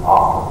is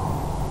after.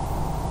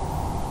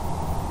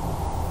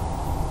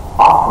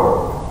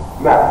 After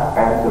map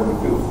and the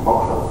reduce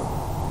functions,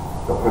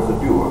 the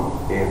procedure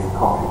is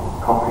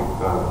completed.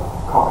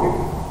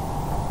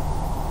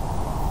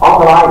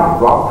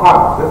 Underlying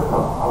runtime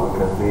system, we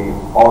can see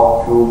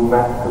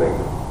automatically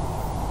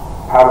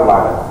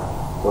parallelize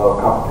the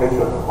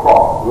computation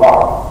across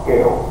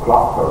large-scale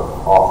clusters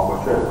of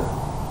machines.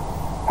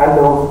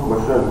 Handles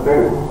machine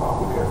failure,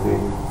 we can see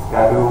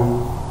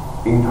schedule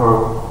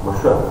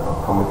inter-machine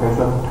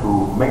communication to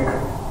make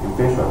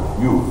efficient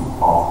use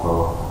of the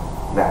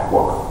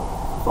networks.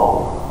 So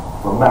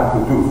the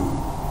MapReduce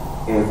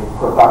is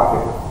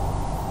productive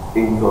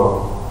in the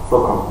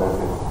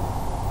circumstances.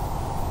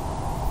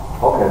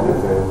 Okay, this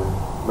is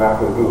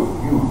MapReduce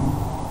used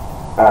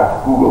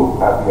at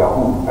Google, at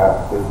Yahoo,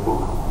 at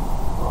Facebook.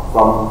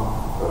 Some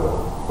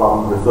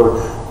research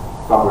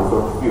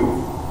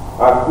fields.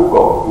 At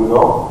Google,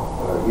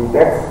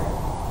 index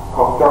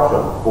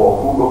construction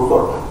for Google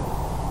search,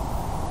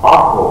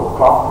 article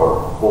cluster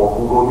for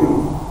Google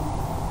News,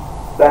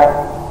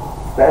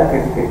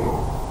 statistical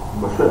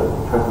machine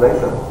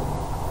translation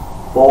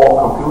for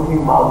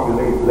computing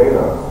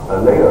multi-layered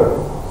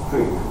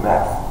street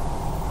maps.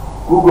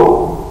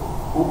 Google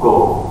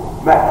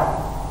Map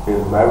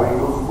is very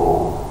useful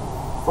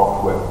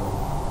software,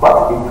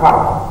 but in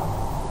China,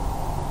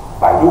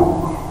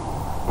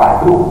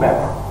 Baidu Map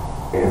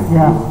is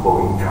useful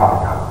in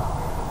China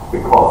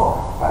because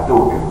Baidu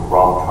is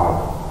from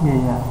China.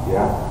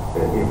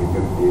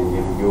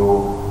 If you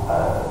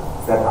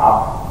set up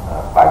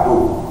Baidu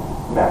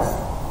Maps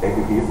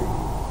apps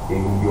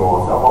in your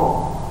cell phone,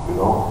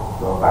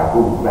 the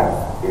Baidu Maps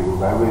is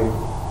very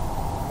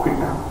quick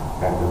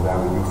and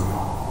very useful.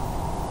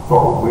 So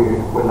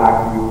we like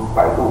to use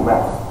Baidu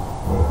Maps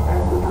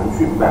and the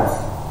Tenchin Maps.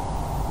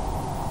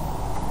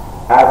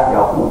 At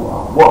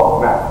Yahoo,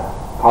 World Map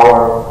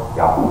power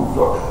Yahoo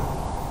search,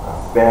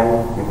 spam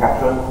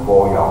detection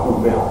for Yahoo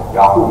Mail.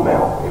 Yahoo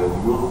Mail is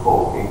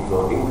useful in the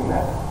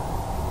internet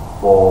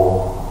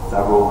for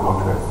several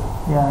countries,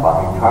 but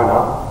in China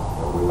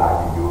we like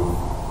to use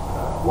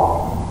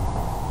Wang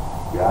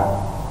Yi.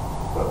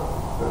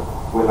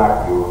 We like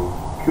to use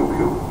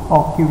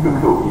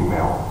QQ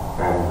email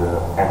and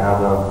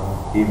another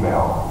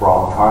email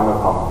from China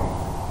companies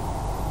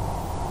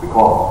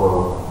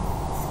because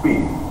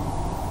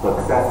the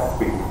access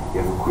speed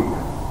is quick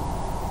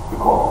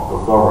because the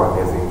server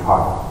is in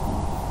China.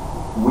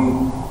 We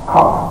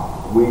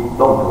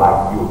don't like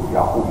to use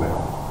Yahoo Mail.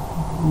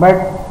 But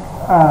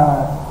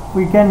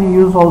we can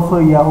use also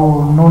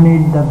Yahoo, no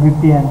need the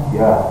VPN.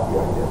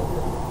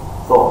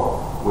 So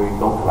we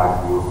don't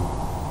like to use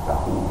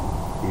Yahoo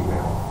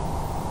email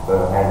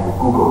and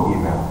Google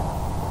email.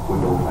 We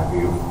don't like to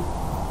use.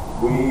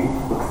 We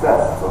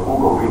access the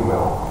Google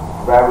email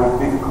very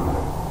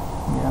difficultly.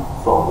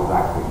 So we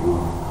like to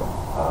use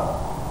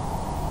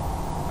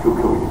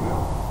QQ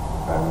email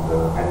and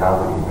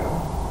another email.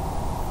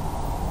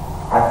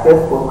 At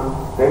Facebook,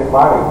 data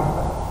mining,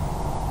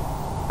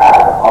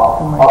 ad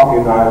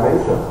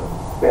optimization,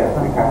 spam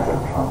detection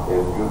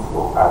is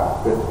useful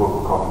at Facebook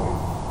company.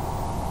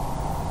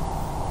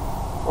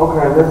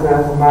 Okay, this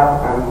is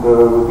map and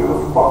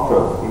reduce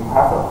functions in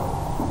Python.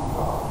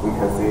 We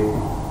can see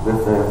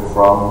this is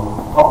from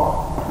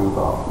top to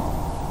the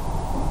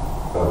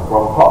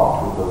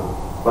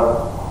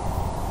bottom.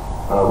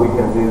 We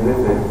can see this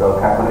is the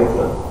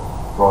calculation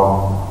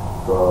from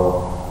the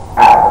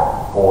add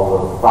or the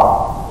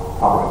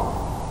summary.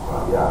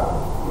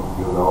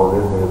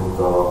 This is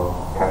the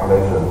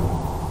calculation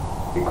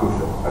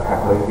equation,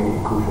 calculating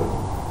equation.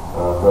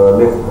 The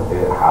list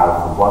has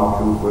 1,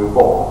 2, 3,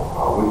 4.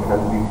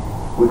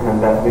 We can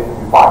then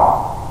define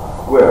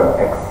square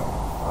x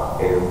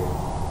is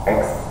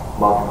x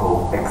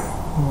multiple x.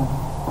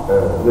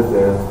 This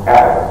is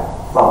add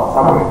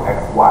summary x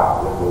y.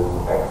 This is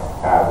x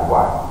add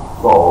y.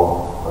 So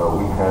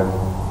we can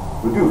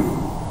reduce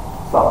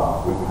sum.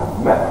 We can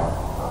map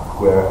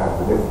square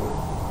and list.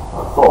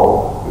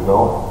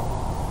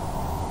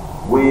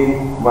 We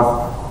must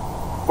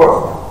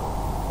first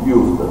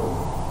use the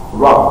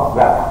run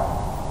map.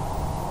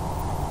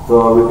 The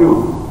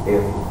reduce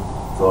is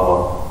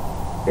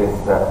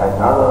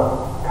another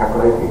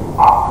calculating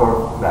after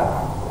map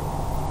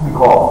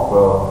because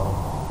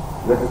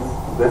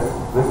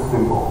this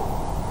symbol,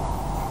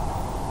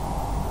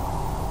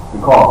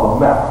 because the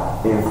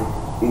map is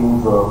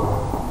in the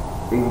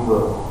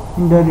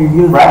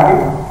reduced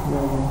bracket.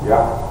 yeah.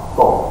 Yeah.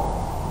 So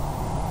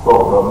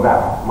the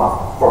map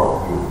must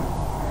first use.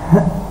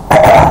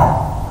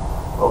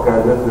 Okay,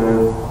 this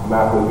is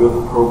MapReduce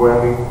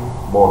programming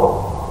model.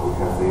 We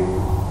can see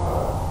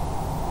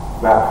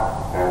map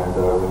and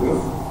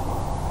reduce.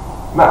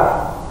 Map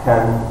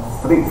can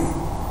slice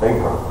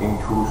data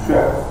into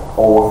shares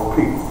or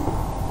splits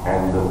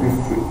and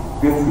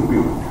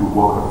distribute to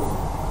workers.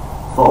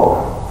 So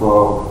the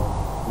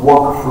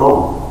workflow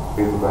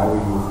is very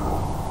useful.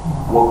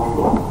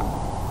 Workflow.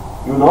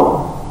 You know,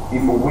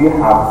 if we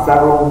have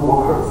several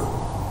workers,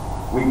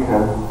 we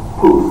can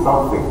put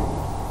something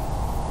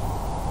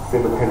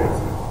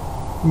simultaneously.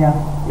 Yeah.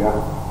 Yeah.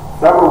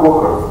 Several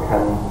workers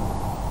can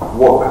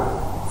work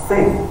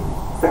same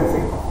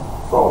thing.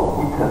 So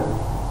we can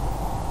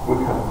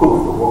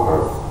put the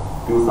workers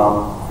do some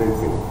same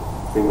thing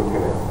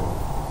simultaneously.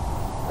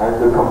 And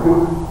the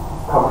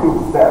compute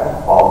set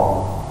of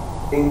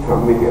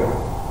intermediate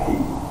key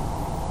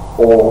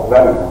or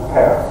value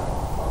pairs.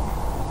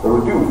 The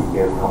reduce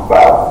is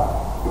combined.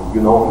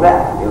 You know,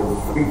 map is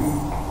slice.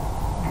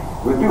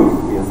 Reduce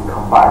is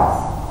combines.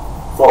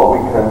 So we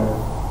can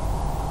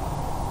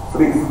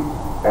slice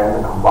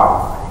and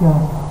combine.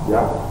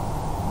 Yeah.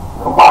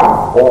 Combine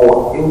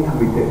all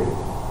intermediate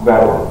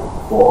values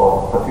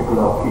for a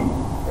particular key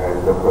and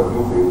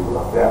produces a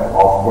set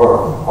of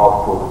merged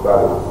output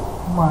values.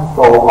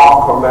 So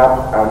after map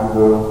and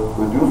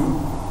reduce,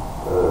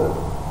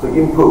 the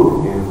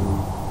input is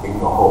in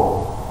the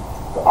whole.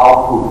 The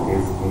output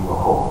is in the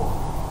whole.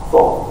 So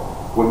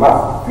we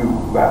must do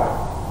map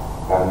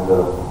and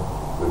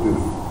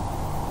reduce.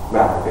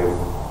 Map is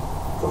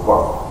the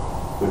first,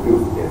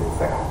 reduce is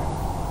second.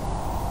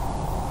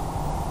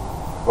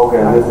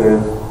 Okay, this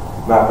is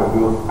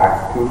MapReduce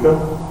execution.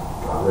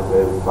 This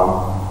is some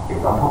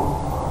example.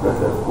 This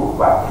is put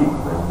by key,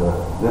 and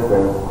this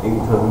is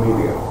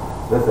intermediate.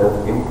 This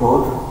is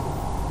input,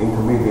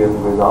 intermediate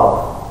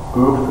result,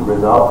 grouped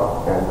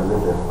result, and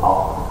this is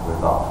output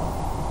result.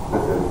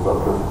 This is the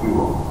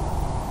procedure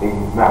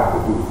in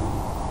MapReduce.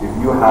 If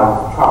you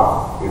have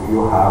chance, if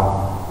you have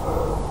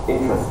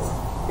interest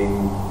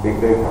in big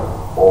data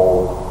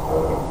or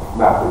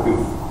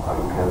MapReduce,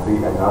 you can see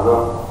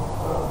another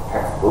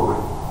textbook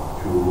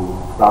to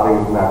study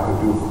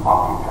MapReduce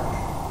architecture.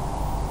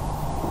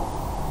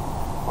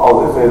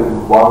 Oh, this is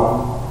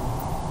one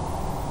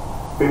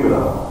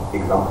similar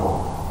example.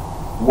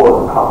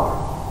 Word count.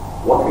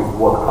 What is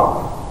word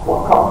count?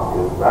 Word count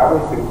is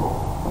very simple.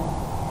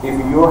 If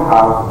you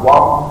have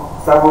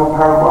several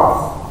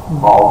paragraphs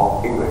of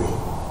English,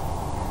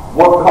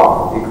 word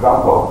count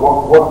example,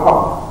 word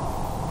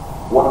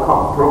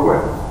count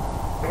program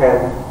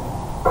can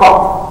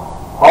count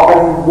how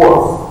many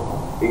words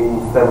in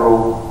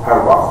several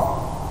paragraphs.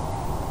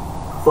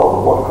 So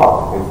the word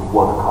count is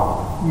word count.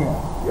 Yeah.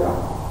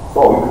 So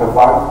you can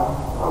find,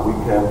 we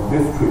can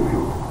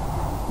distribute.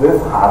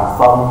 This has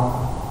some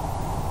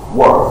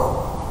words.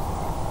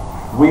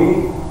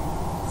 We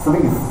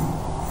slice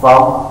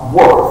some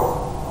words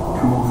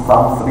to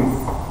some slice.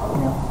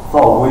 So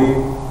we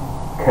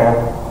can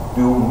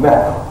do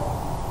math,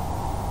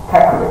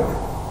 calculate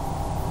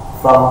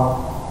some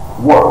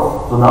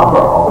words, the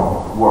number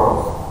of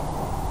words.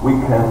 We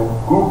can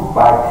group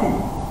by key.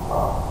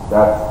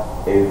 That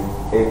is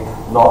it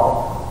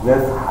not.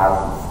 This has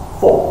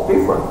 4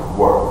 different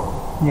words.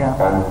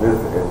 And this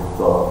is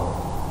the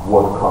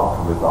word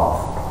count result.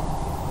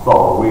 So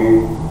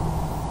we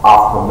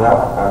after map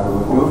and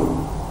reduce,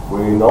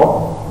 we know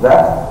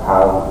that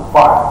has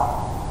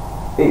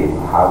 5, it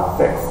has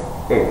 6,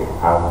 it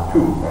has 2,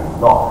 and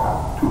not has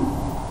 2.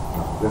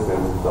 This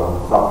is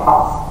some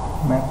parts.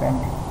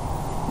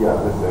 Yeah,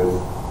 this is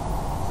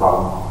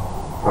some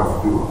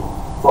procedure.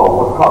 So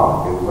word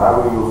count is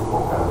very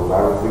useful and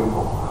very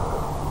simple.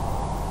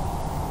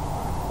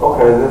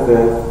 Okay, this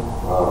is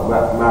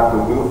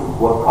MapReduce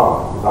word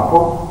count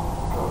example.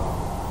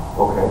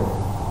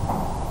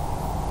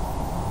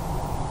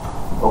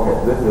 Okay,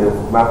 this is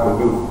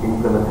MapReduce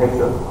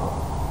implementation.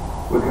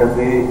 We can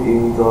see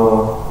in the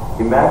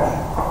image,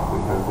 we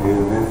can see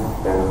this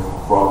is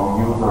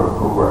from user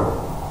program.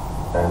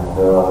 And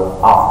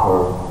after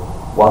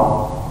 1,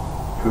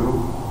 2,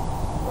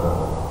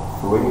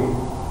 3,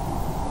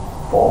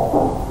 4,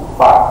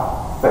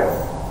 5, 6.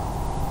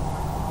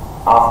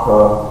 After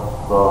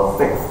the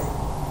 6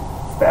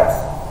 steps,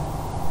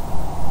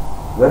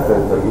 this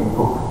is the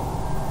input.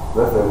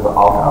 This is the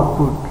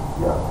output.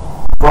 Yeah.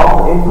 From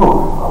the input,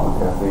 we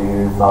can see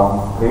some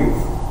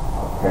scripts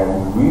can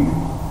read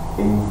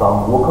in some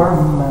workers.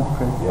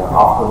 Yeah.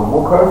 After the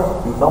workers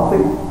do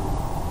something,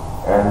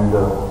 and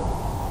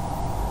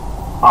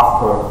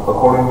after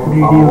according to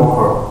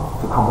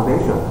the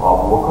combination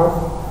of workers,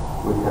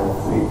 we can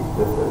see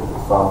this is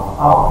some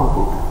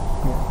output.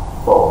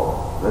 So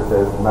this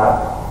is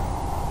map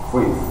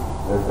freeze.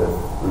 This is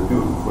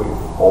reduce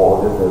freeze,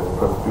 or this is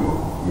procedure.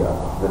 Yeah,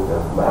 this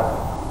is map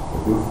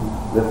reduce.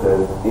 This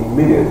is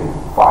immediate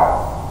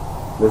file.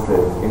 This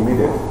is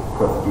immediate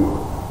procedure.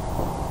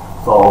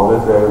 So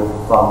this is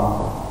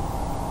some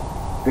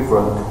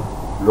different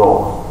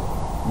roles.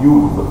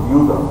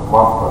 User,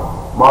 master.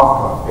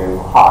 Master is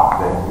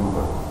higher than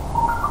user.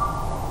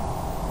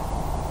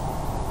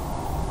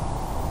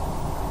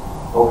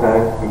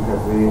 Okay, you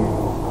can see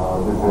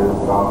this is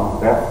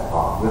some steps.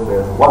 This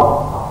is one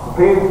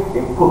speed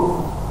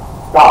input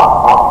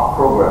start up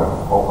program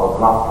of a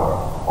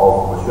cluster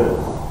of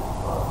machines.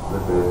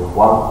 This is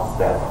one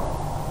step.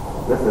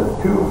 This is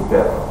two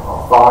steps.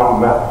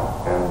 Assign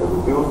map and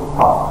reduce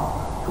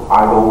tasks to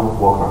idle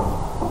workers.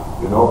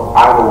 You know,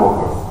 idle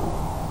workers,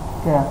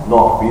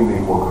 not busy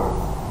workers.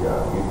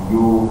 Yeah,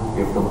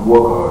 if the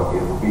worker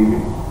is busy,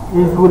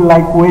 it would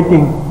like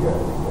waiting. Yeah.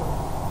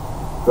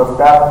 So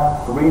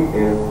step 3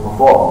 is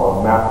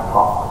perform a map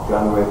task,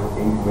 generate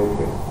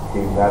intermediate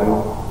key value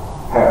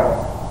pairs.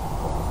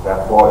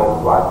 Step 4 is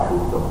write to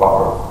the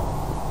buffer.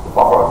 The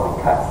buffer is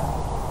in cache.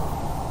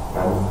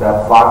 And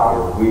step 5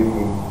 is read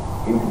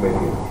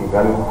intermediate key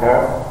value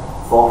pairs,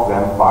 sort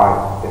them by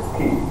its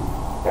key.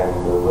 And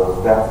the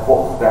step 6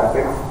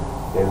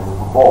 is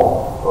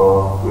perform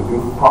a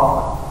reduce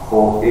task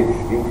for each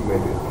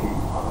intermediate key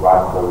and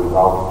write the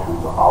result to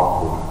the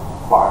output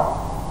file.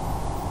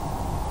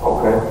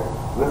 Okay,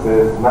 this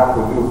is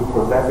MapReduce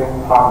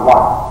processing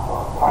timeline.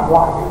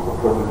 Timeline is the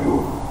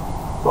procedure.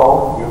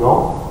 So you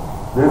know,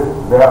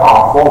 there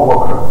are 4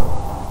 workers.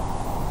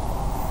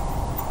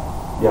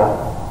 Yeah,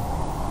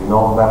 you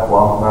know, map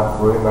 1, map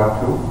 3, map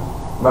 2.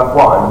 Map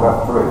 1 and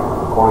map 3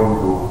 according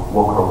to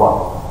worker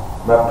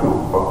 1. Map 2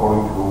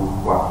 according to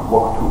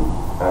worker 2.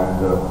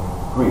 And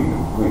read.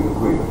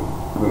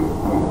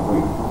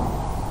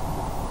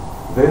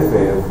 This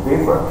is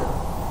different.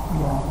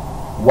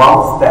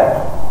 One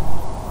step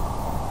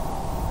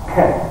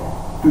can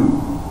do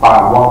by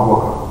one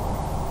worker.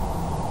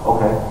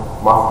 Okay,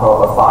 master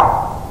assign.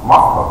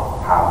 Master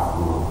has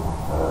the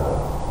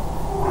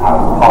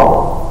power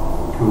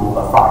to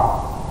assign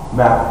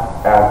map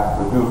and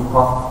reduce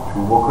tasks to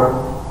worker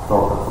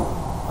servers.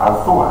 As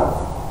soon as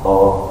a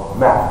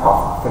map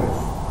task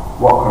finishes,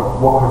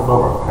 worker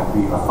server can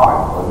be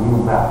assigned a new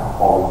map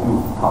or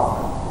reduce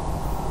task.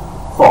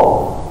 So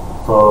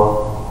the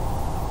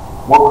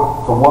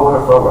worker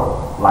server,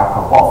 like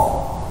a boss,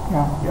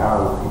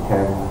 he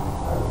can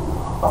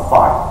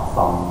assign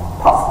some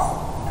tasks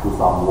to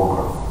some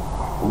workers.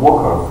 The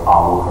workers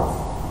are workers.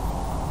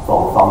 So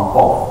some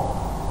boss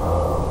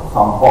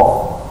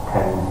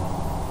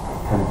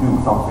can do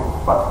something,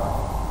 but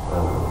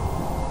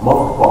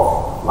most boss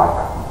like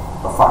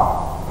assign.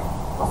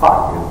 Assign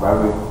is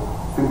very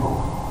simple.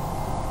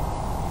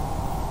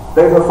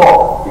 Data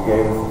sort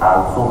begins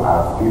as soon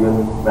as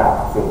given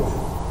map finishes,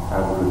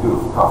 and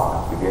reduce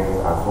task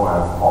begins as soon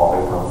as all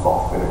data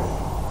sort finish.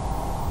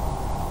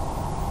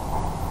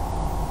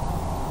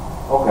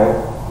 Okay,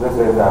 this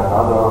is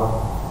another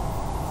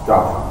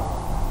structure.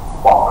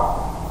 Spark.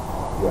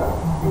 Yeah,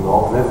 you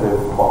know, this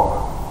is Spark.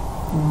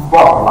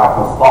 Spark like a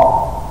star.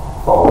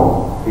 So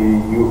he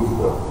used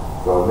the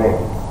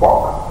name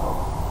Spark.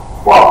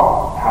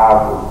 Spark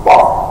has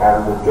Spark as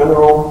the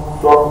general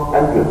search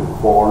engine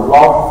for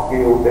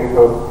large-scale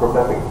data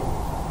processing.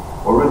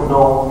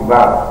 Original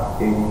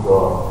developed in the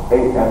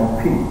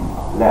AMP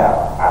lab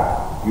at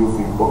UC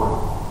Berkeley.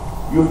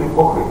 UC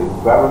Berkeley is a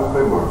very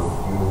famous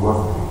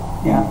university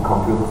in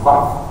computer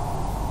science.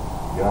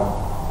 Yeah,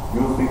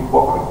 UC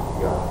Berkeley.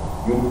 Yeah,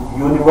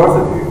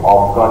 University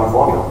of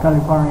California.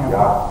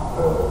 Yeah,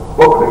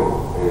 Berkeley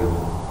is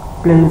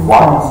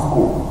one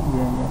school.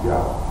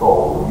 Yeah,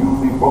 so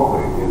UC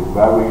Berkeley is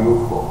very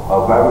useful,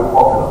 very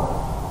popular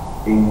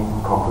in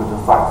computer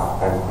science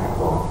and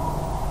technology.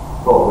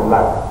 So we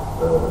like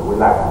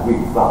to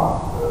read some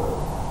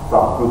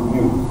good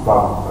news,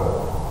 some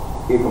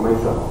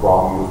information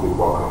from UC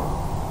Berkeley.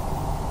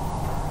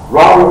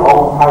 Running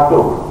on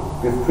Hadoop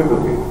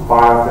distributed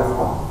file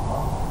system.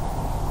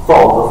 So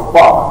the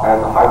Spark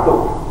and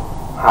Hadoop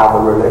have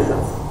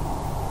relations.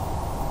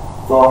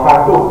 So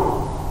Hadoop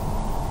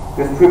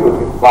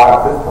distributed file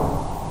system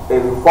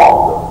is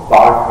formed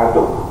by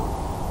Hadoop,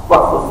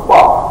 but the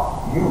Spark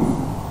uses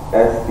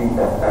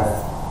HDFS.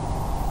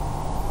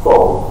 So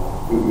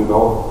you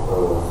know,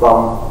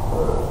 some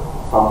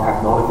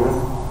technologies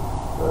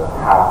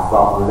have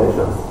some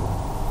relations.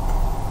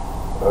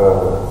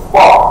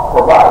 Spark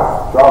provides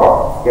Java,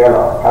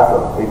 Scala,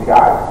 Python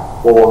API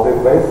for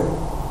database,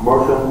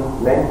 machine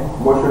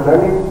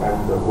learning, and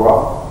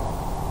graph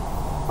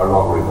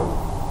algorithm.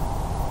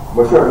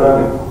 Machine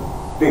learning,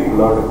 deep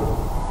learning,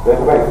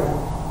 database,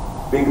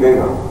 big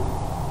data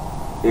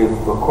is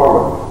the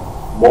current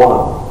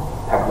modern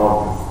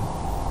technologies.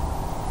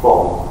 So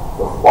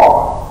the Spark,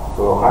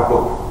 the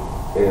Hadoop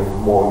is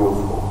more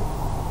useful.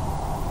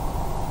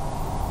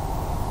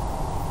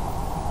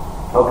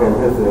 Okay,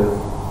 this is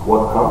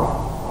what comes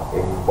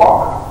in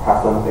Spark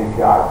Python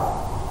API.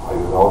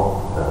 You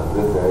know,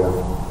 this is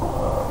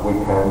we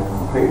can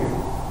split.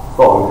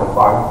 So we can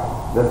find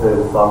this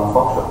is some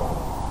function.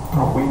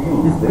 We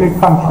use this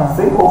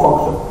simple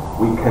function.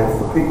 We can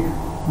split.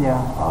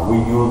 Yeah.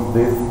 We use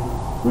this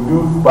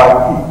reduce by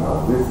p.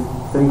 This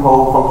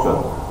simple function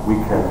we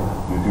can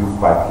reduce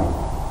by t.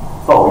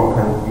 So you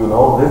can,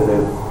 this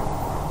is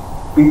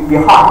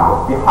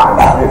behind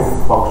this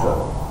function.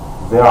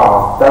 There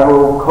are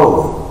several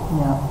codes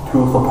Yeah. to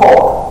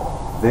support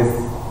this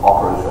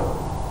operation.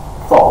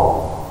 So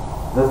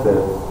this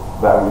is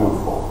very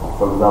useful.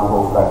 For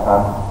example,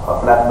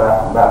 flat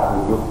map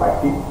reduced by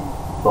t.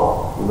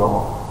 So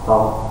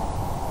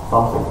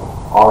something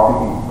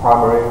RDB,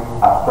 primary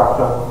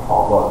abstraction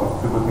of a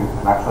distributed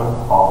collection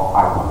of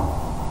items.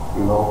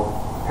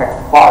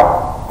 Text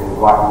file is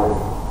like this.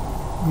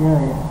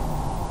 Yeah.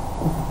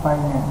 It's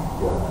file name.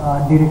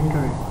 Yeah.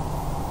 Directory.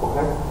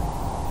 Okay.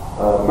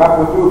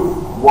 MapReduce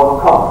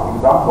word count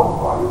example.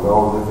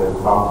 This is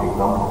some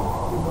example.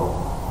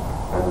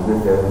 And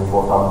this is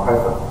for some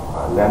Python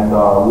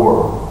lambda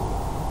word.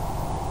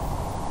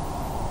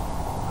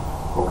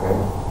 Okay.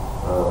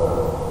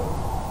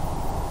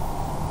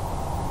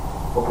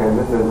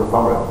 This is the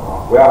summary.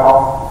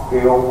 Warehouse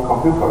scale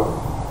computers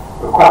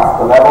request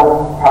the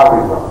level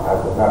parameter as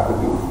the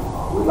MapReduce.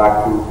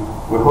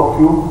 We hope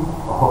you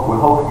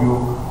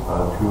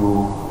to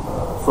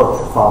search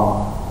some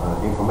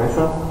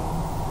information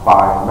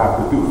by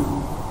MapReduce.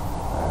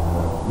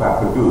 And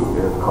MapReduce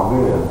is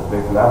convenient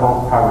with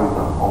level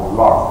parameter on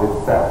large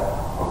data sets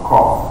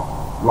across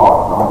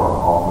large number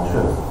of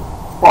machines.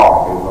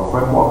 Spark is a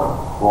framework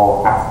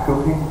for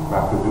executing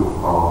MapReduce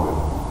algorithm.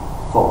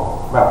 So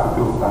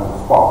MapReduce and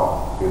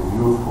Spark is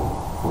useful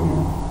for you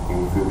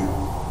in the future.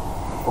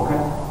 Okay,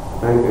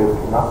 today is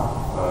enough.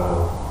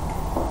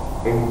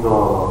 In the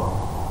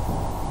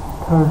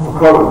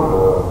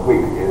current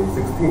week is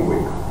 16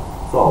 week.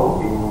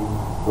 So in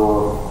the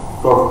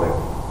Thursday,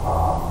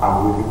 I'm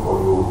waiting for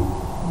you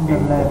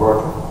in the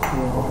virtual.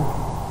 Yeah. Okay.